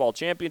the baseball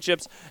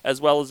championships,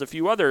 as well as a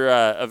few other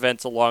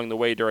events along the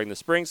way during the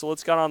spring. So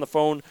let's get on the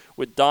phone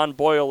with Don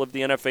Boyle of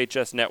the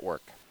NFHS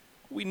Network.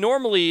 We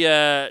normally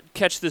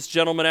catch this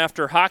gentleman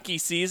after hockey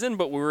season,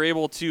 but we were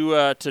able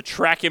to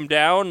track him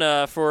down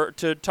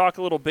to talk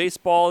a little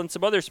baseball and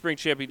some other spring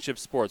championship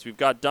sports. We've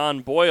got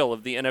Don Boyle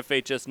of the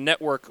NFHS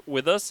Network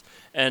with us.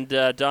 And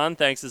Don,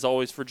 thanks as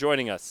always for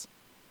joining us.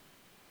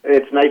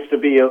 It's nice to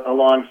be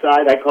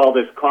alongside. I call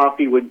this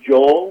Coffee with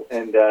Joel,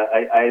 and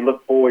I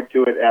look forward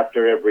to it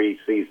after every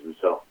season.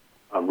 So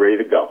I'm ready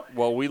to go.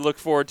 Well, we look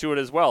forward to it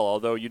as well,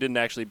 although you didn't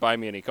actually buy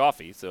me any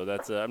coffee, so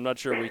that's I'm not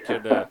sure we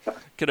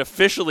could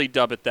officially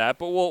dub it that,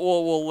 but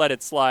we'll let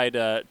it slide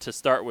to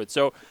start with.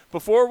 So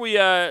before we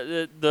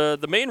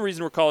the main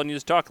reason we're calling you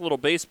is talk a little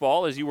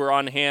baseball, as you were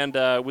on hand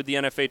with the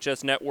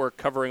NFHS network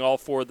covering all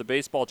 4 of the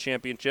baseball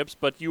championships,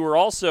 but you were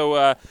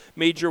also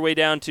made your way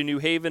down to New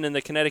Haven in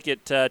the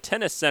Connecticut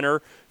Tennis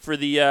Center for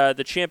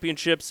the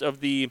championships of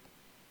the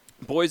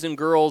boys and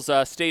girls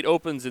state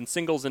opens in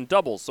singles and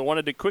doubles. So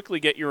wanted to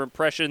quickly get your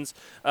impressions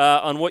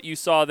on what you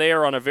saw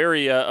there on a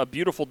very a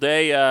beautiful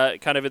day,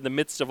 kind of in the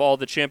midst of all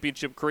the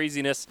championship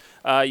craziness.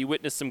 You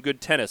witnessed some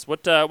good tennis.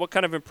 What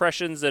kind of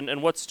impressions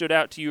and what stood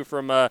out to you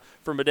from a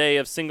day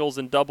of singles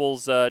and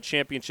doubles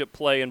championship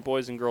play in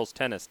boys and girls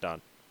tennis,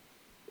 Don?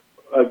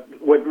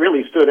 What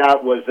really stood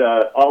out was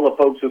all the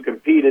folks who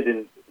competed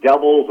in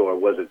doubles, or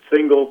was it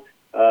singles,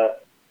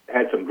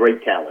 had some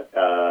great talent.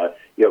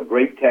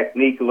 Great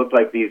technique. It looked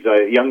like these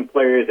young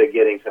players are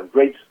getting some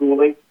great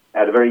schooling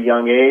at a very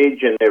young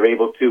age, and they're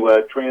able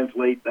to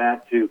translate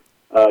that to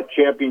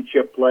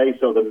championship play.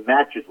 So the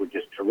matches were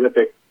just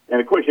terrific.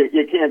 And, of course,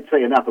 you can't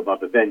say enough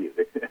about the venue.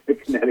 The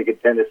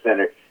Connecticut Tennis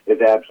Center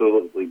is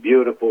absolutely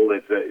beautiful.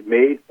 It's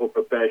made for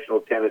professional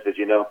tennis, as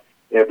you know.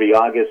 Every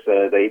August,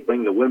 they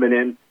bring the women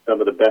in, some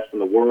of the best in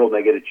the world.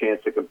 They get a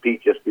chance to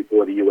compete just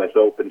before the U.S.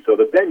 Open. So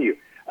the venue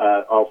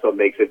also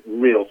makes it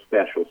real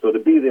special. So to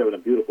be there on a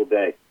beautiful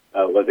day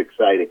was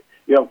exciting.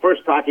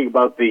 First talking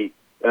about the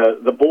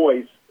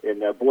boys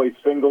in boys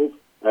singles,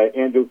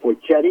 Andrew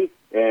Forchetti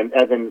and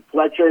Evan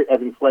Fletcher.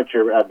 Evan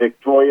Fletcher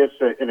victorious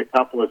in a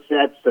couple of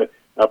sets.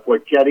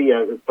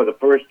 Forchetti, for the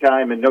first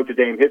time in Notre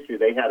Dame history,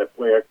 they had a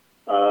player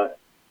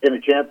in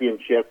a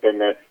championship,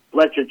 and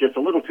Fletcher just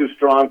a little too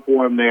strong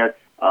for him there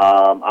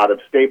out of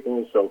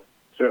Staples. So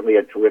certainly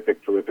a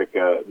terrific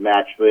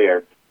match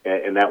there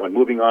in that one.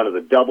 Moving on to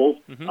the doubles,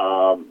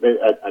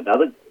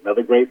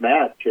 another great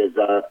match is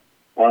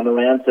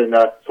Pomerantz and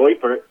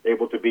Seufer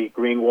able to beat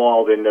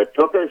Greenwald and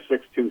Tooker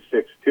 6-2,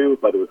 6-2,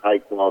 but it was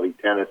high-quality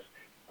tennis.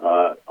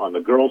 On the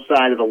girls'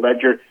 side of the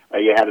ledger,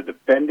 you had a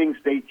defending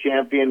state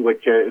champion,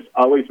 which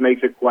always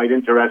makes it quite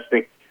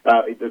interesting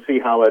to see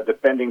how a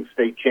defending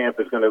state champ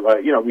is going to,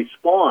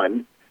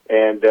 respond.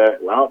 And,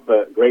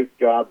 the great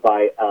job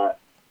by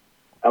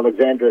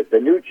Alexandra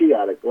Danucci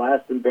out of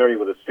Glastonbury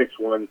with a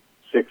 6-1,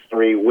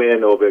 6-3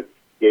 win over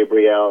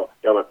Gabrielle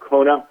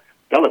Delacona.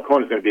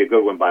 Delacona's going to be a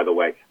good one, by the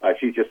way.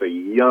 She's just a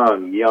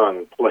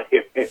young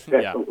player. There's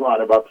a lot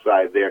of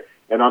upside there.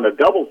 And on the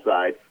double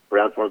side,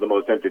 perhaps one of the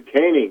most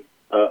entertaining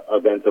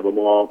events of them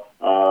all,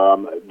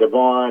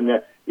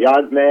 Devon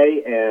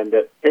Yasme and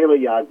Taylor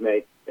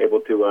Yasme able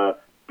to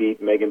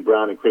beat Megan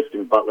Brown and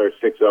Kristen Butler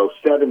 6-0,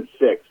 7-6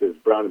 as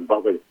Brown and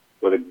Butler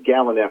with a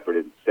gallant effort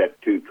in set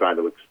 2 trying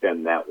to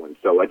extend that one.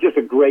 So just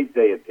a great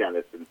day of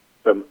tennis and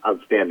some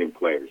outstanding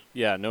players.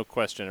 Yeah, no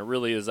question. It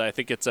really is. I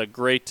think it's a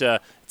great,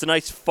 it's a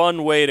nice,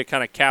 fun way to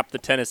kind of cap the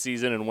tennis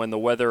season, and when the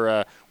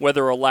weather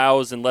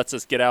allows and lets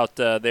us get out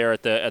there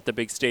at the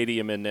big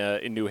stadium in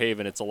New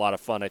Haven, it's a lot of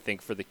fun. I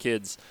think for the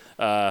kids,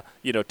 to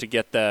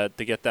get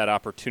that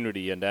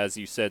opportunity. And as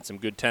you said, some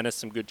good tennis,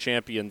 some good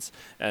champions,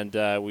 and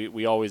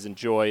we always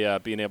enjoy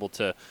being able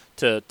to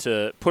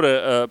put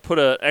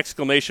a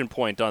exclamation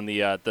point on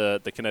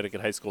the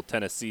Connecticut high school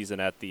tennis season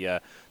at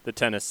the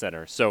tennis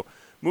center. So.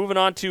 Moving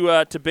on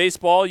to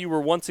baseball, you were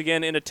once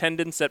again in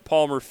attendance at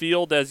Palmer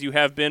Field, as you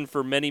have been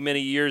for many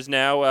years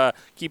now,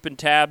 keeping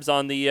tabs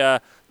on the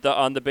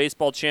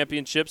baseball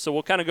championship. So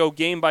we'll kind of go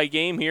game by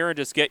game here and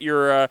just get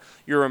your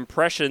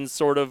impressions,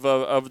 sort of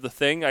the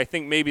thing. I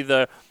think maybe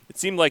it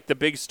seemed like the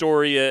big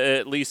story,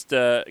 at least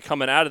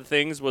coming out of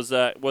things, was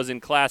in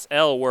Class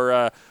L,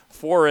 where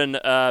Foreign,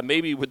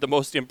 maybe with the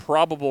most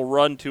improbable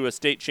run to a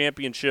state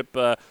championship,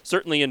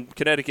 certainly in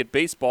Connecticut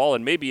baseball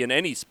and maybe in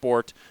any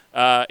sport,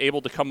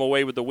 able to come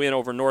away with the win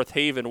over North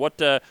Haven.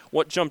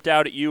 What jumped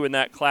out at you in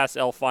that Class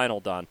L final,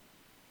 Don?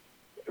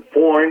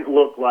 Foreign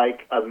looked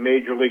like a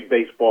Major League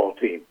Baseball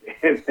team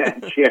in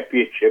that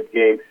championship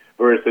game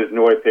versus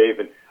North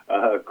Haven.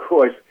 Of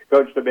course,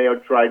 Coach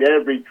DeMeo tried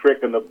every trick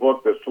in the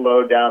book to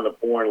slow down the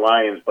Foreign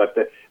Lions, but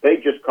they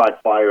just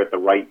caught fire at the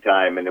right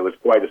time, and it was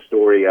quite a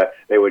story.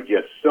 They were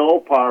just so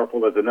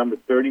powerful as a number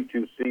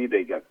 32 seed.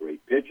 They got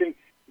great pitching.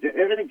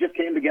 Everything just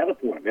came together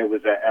for them. It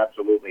was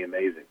absolutely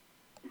amazing.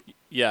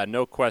 Yeah,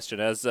 no question.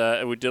 As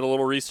we did a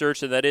little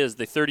research, and that is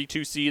the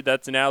 32 seed.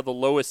 That's now the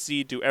lowest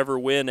seed to ever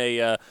win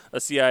a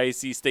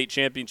CIAC state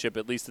championship,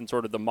 at least in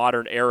sort of the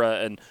modern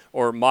era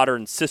or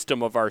modern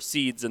system of our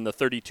seeds in the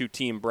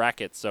 32-team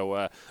bracket. So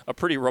a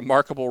pretty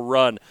remarkable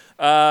run.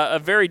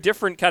 A very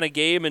different kind of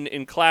game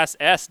in Class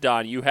S,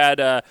 Don. You had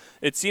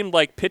it seemed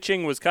like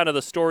pitching was kind of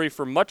the story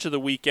for much of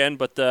the weekend,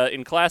 but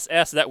in Class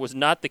S that was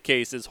not the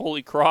case, as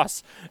Holy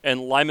Cross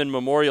and Lyman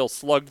Memorial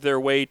slugged their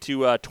way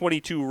to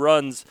 22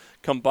 runs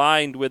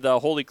combined, with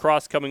Holy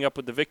Cross coming up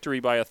with the victory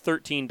by a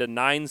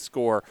 13-9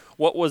 score.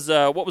 What was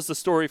the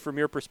story from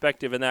your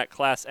perspective in that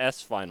Class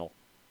S final?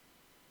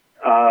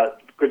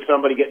 Could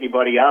somebody get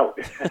anybody out?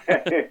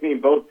 I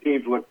mean, both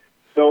teams looked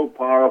so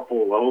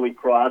powerful. Holy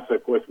Cross,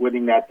 of course,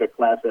 winning that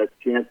Class S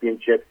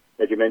championship,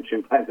 as you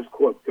mentioned, by the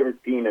score of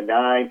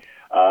 13-9.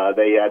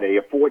 They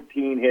had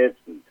 14 hits,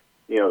 and,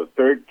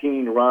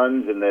 13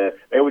 runs, and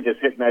they were just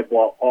hitting that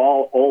ball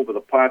all over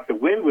the park. The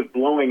wind was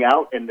blowing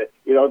out, and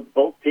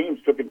both teams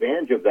took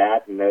advantage of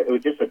that, and it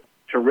was just a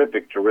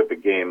terrific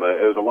game.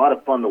 It was a lot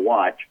of fun to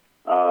watch.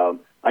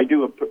 I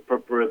do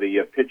prefer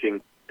the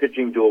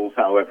pitching duels,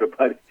 however,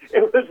 but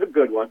it was a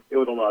good one. It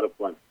was a lot of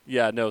fun.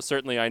 Yeah, no,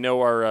 certainly. I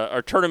know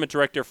our tournament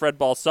director, Fred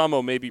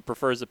Balsamo, maybe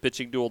prefers a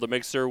pitching duel to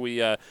make sure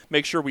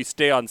we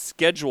stay on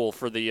schedule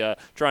for the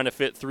trying to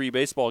fit 3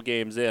 baseball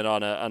games in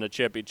on a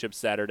championship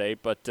Saturday.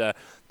 But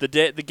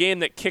the game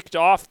that kicked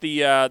off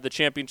the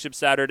championship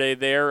Saturday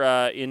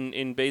there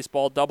in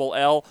baseball, Double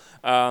L,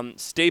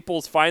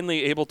 Staples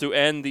finally able to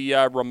end the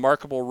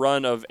remarkable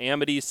run of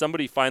Amity.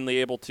 Somebody finally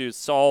able to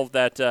solve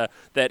that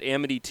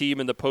Amity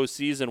team in the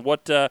postseason.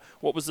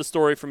 What was the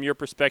story from your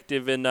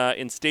perspective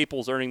in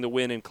Staples earning the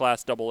win in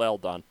Class Double L,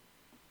 Don?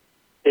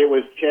 It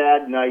was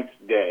Chad Knight's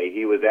day.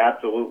 He was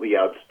absolutely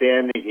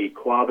outstanding. He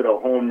clobbered a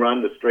home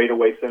run to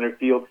straightaway center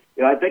field.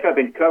 I think I've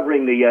been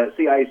covering the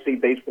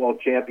CIC baseball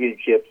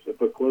championships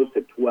for close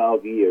to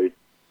 12 years,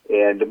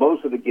 and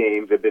most of the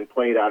games have been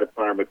played out at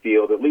Farmer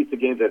Field. At least the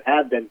games that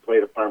have been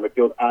played at Farmer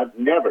Field, I've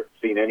never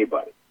seen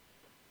anybody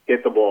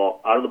hit the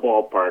ball out of the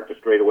ballpark to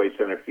straightaway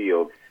center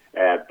field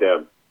at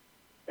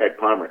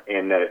Palmer.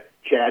 And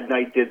Chad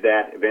Knight did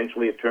that.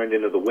 Eventually it turned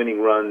into the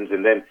winning runs,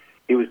 and then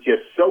he was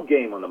just so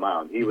game on the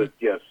mound. He was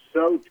just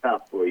so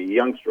tough for a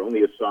youngster,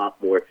 only a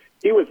sophomore.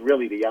 He was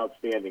really the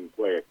outstanding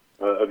player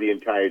of the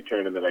entire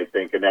tournament, I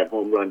think, and that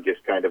home run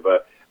just kind of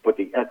put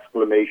the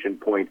exclamation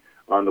point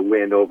on the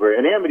win over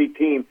an Amity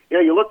team.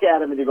 You look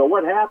at him and you go,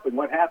 what happened?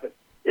 What happened?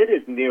 It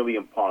is nearly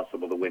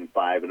impossible to win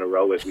 5 in a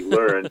row, as we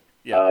learned,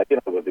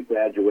 with the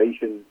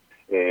graduations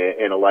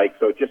and alike.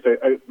 So just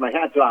my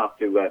hat's off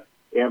to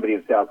Amity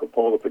and Sal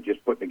Coppola for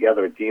just putting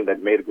together a team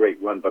that made a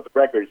great run. But the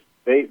Wreckers,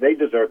 they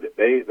deserved it.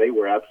 They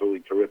were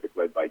absolutely terrific,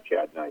 led by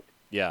Chad Knight.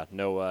 Yeah,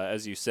 no,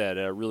 as you said,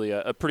 really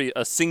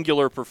a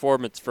singular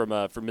performance from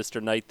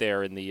Mr. Knight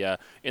there in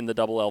the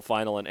Double L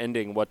final and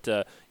ending what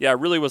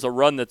really was a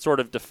run that sort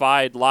of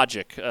defied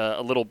logic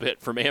a little bit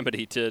from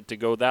Amity to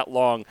go that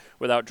long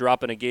without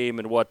dropping a game,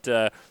 and what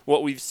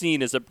we've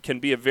seen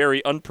can be a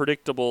very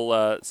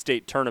unpredictable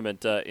state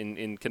tournament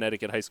in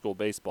Connecticut high school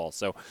baseball.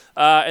 So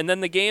and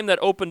then the game that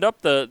opened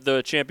up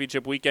the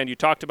championship weekend, you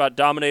talked about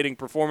dominating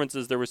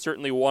performances. There was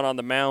certainly one on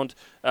the mound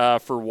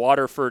for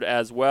Waterford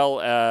as well.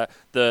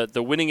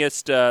 The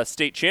winningest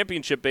state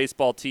championship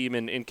baseball team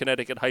in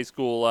Connecticut high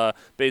school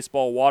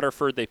baseball,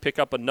 Waterford. They pick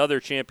up another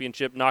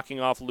championship, knocking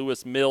off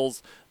Lewis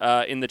Mills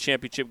in the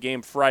championship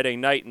game Friday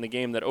night in the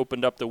game that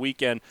opened up the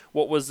weekend.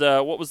 What was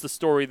the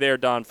story there,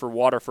 Don, for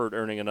Waterford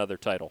earning another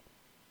title?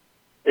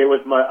 It was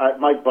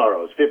Mike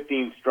Burrows,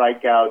 15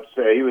 strikeouts.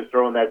 He was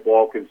throwing that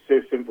ball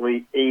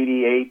consistently,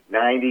 88,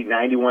 90,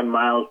 91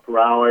 miles per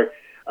hour.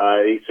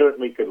 He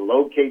certainly could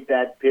locate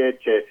that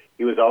pitch.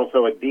 He was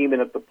also a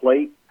demon at the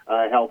plate,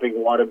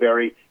 helping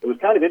Waterbury. It was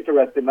kind of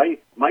interesting.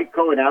 My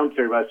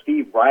co-announcer,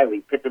 Steve Riley,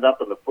 picked it up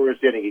in the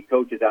first inning. He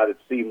coaches out at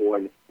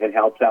Seymour and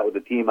helps out with the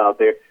team out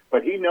there.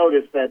 But he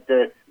noticed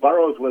that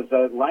Burrows was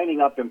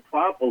lining up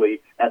improperly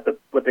at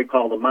what they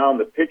call the mound,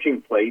 the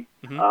pitching plate.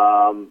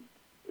 Mm-hmm.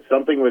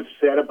 Something was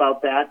said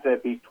about that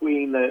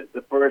between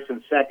the first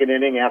and second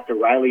inning after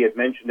Riley had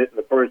mentioned it in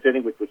the first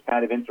inning, which was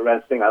kind of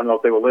interesting. I don't know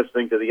if they were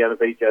listening to the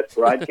NFHS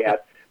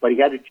broadcast, but he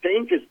had to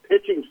change his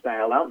pitching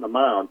style out on the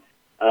mound.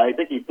 I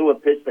think he threw a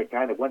pitch that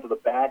kind of went to the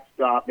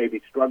backstop,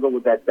 maybe struggled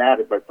with that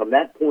batter, but from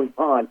that point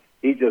on,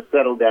 he just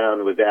settled down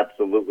and was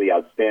absolutely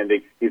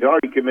outstanding. He's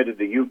already committed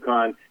to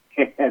UConn,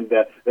 and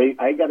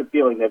I got a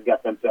feeling they've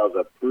got themselves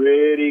a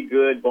pretty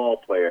good ball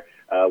player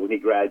when he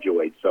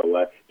graduates.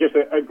 So just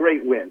a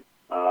great win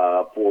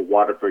for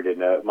Waterford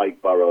and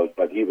Mike Burrows,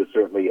 but he was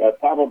certainly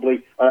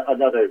probably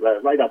another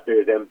right up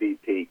there as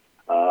MVP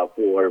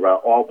for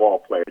all ball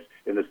players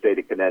in the state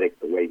of Connecticut,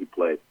 the way he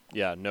played.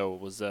 Yeah, no, it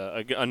was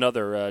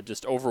another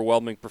just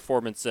overwhelming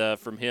performance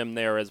from him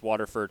there as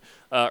Waterford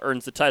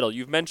earns the title.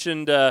 You've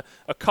mentioned a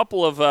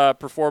couple of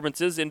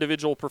performances,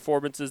 individual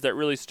performances that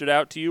really stood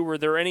out to you. Were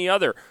there any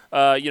other,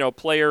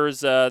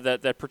 players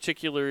that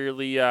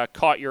particularly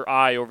caught your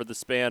eye over the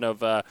span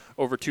of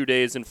over 2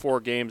 days and 4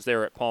 games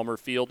there at Palmer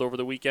Field over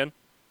the weekend?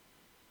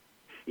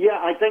 Yeah,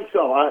 I think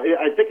so.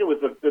 I think it was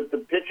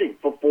the pitching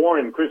for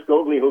Foreign. Chris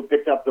Gogley, who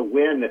picked up the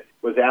win,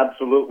 was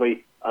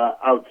absolutely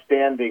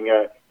outstanding.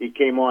 He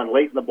came on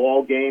late in the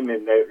ball game,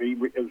 and it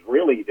was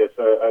really just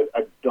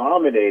a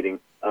dominating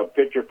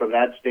pitcher from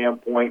that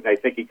standpoint. And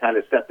I think he kind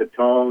of set the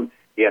tone.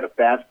 He had a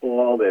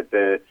fastball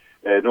that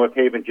North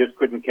Haven just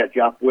couldn't catch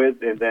up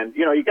with. And then,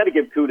 you got to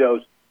give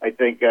kudos, I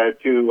think,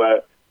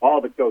 to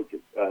all the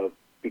coaches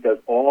because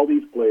all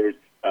these players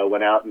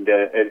went out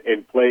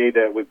and played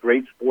with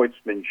great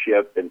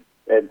sportsmanship, and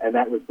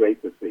that was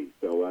great to see.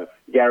 So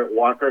Garrett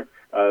Walker,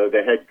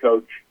 the head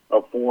coach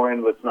of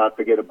Foreign, let's not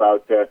forget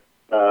about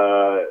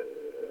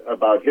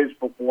about his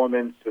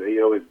performance.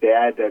 His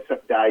dad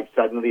died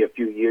suddenly a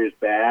few years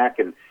back,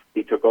 and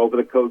he took over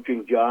the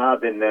coaching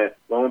job. And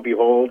lo and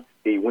behold,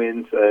 he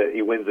wins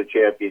the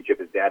championship.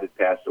 His dad had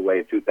passed away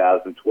in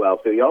 2012,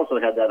 so he also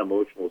had that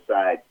emotional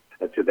side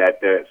to that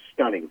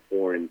stunning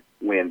foreign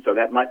win. So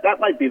that might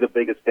be the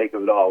biggest take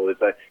of it all.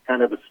 It's a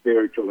kind of a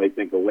spiritual, I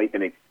think,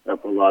 awakening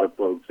for a lot of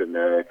folks, and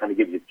kind of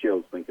gives you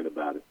chills thinking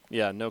about it.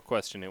 Yeah, no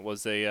question. It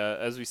was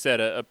as we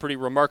said, a pretty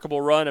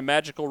remarkable run, a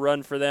magical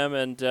run for them,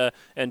 and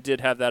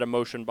did have that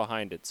emotion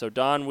behind it. So,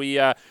 Don, we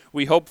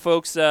hope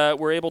folks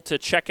were able to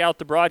check out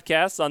the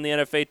broadcasts on the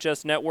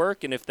NFHS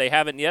network, and if they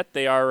haven't yet,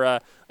 they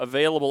are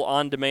available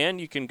on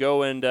demand. You can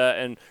go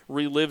and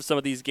relive some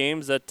of these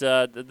games that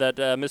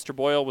Mr.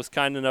 Boyle was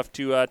kind enough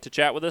to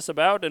chat with us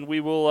about, and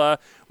we will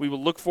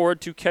look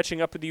forward to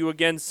catching up with you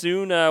again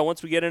soon.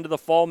 Once we get into the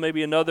fall,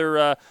 maybe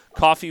another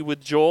coffee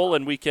with Joel,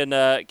 and we can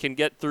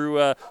get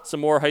through some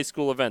more high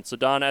school events. So,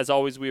 Don, as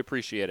always, we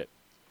appreciate it.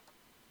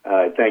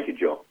 Thank you,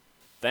 Joel.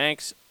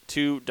 Thanks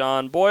to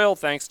Don Boyle,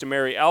 thanks to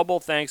Mary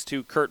Albel, thanks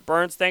to Kurt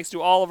Burns, thanks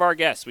to all of our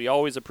guests. We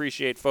always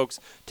appreciate folks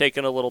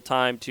taking a little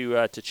time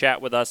to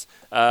chat with us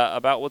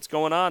about what's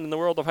going on in the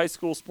world of high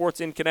school sports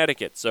in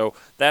Connecticut. So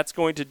that's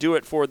going to do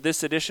it for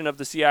this edition of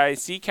the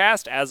CIAC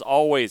Cast. As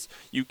always,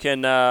 you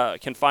can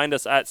find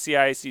us at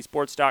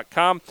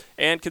CIACsports.com,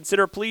 and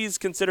please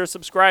consider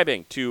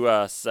subscribing to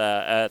us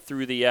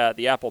through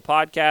the Apple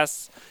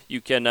Podcasts.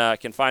 You can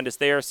find us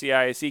there,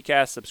 CIAC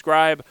Cast.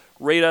 Subscribe,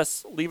 rate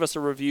us, leave us a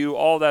review.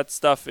 All that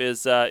stuff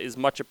is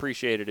much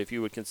appreciated if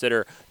you would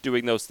consider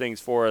doing those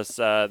things for us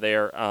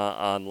there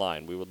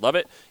online. We would love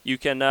it. You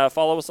can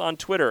follow us on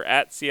Twitter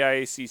at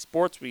CIAC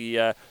Sports.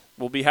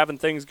 We'll be having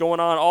things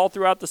going on all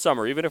throughout the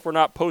summer. Even if we're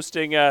not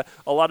posting a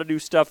lot of new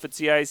stuff at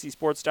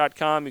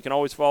CIACsports.com, you can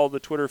always follow the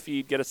Twitter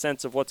feed, get a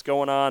sense of what's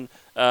going on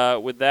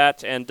with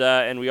that,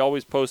 and we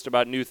always post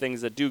about new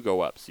things that do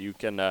go up. So you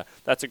can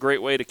that's a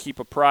great way to keep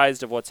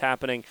apprised of what's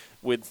happening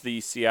with the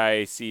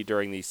CIAC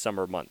during these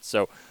summer months.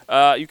 So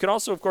you can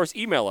also, of course,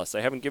 email us.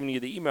 I haven't given you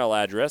the email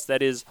address.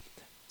 That is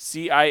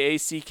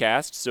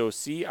CIACcast, so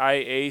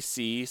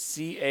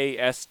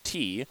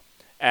CIACCAST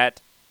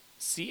at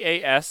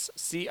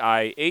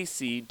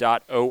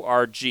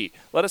casciac.org.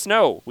 Let us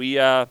know.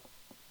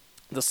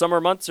 The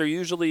summer months are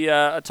usually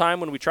a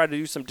time when we try to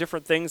do some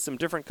different things, some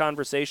different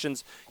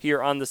conversations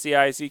here on the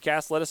CIAC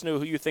Cast. Let us know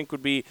who you think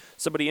would be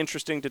somebody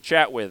interesting to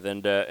chat with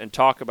and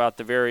talk about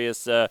the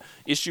various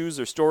issues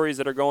or stories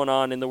that are going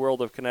on in the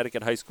world of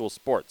Connecticut high school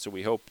sports. So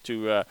we hope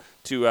to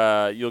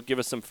you'll give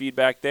us some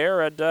feedback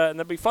there, and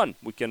that'll be fun.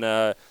 We can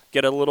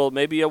get a little,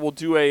 maybe we'll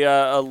do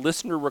a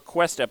listener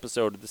request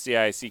episode of the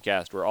CIAC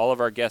Cast where all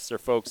of our guests are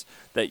folks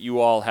that you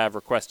all have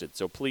requested.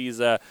 So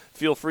please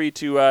feel free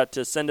to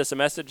send us a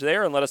message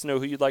there and let us know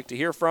who you'd like to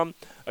hear from.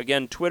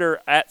 Again,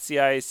 Twitter at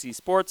CIAC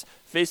Sports,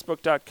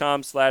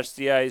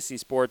 Facebook.com/CIAC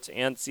Sports,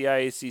 and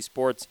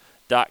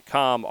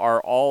CIACsports.com are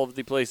all of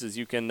the places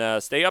you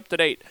can stay up to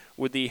date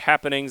with the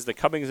happenings, the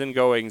comings and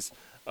goings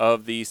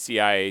of the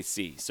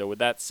CIAC. So with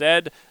that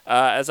said,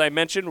 as I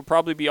mentioned, we'll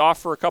probably be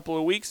off for a couple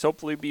of weeks.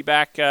 Hopefully be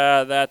back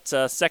that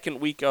second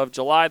week of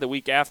July, the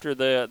week after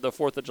the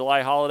 4th of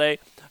July holiday,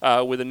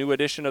 with a new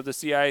edition of the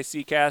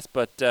CIAC Cast.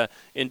 But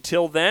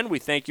until then, we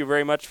thank you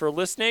very much for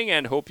listening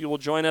and hope you will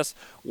join us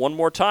one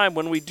more time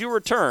when we do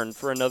return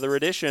for another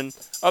edition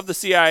of the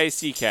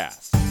CIAC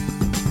Cast.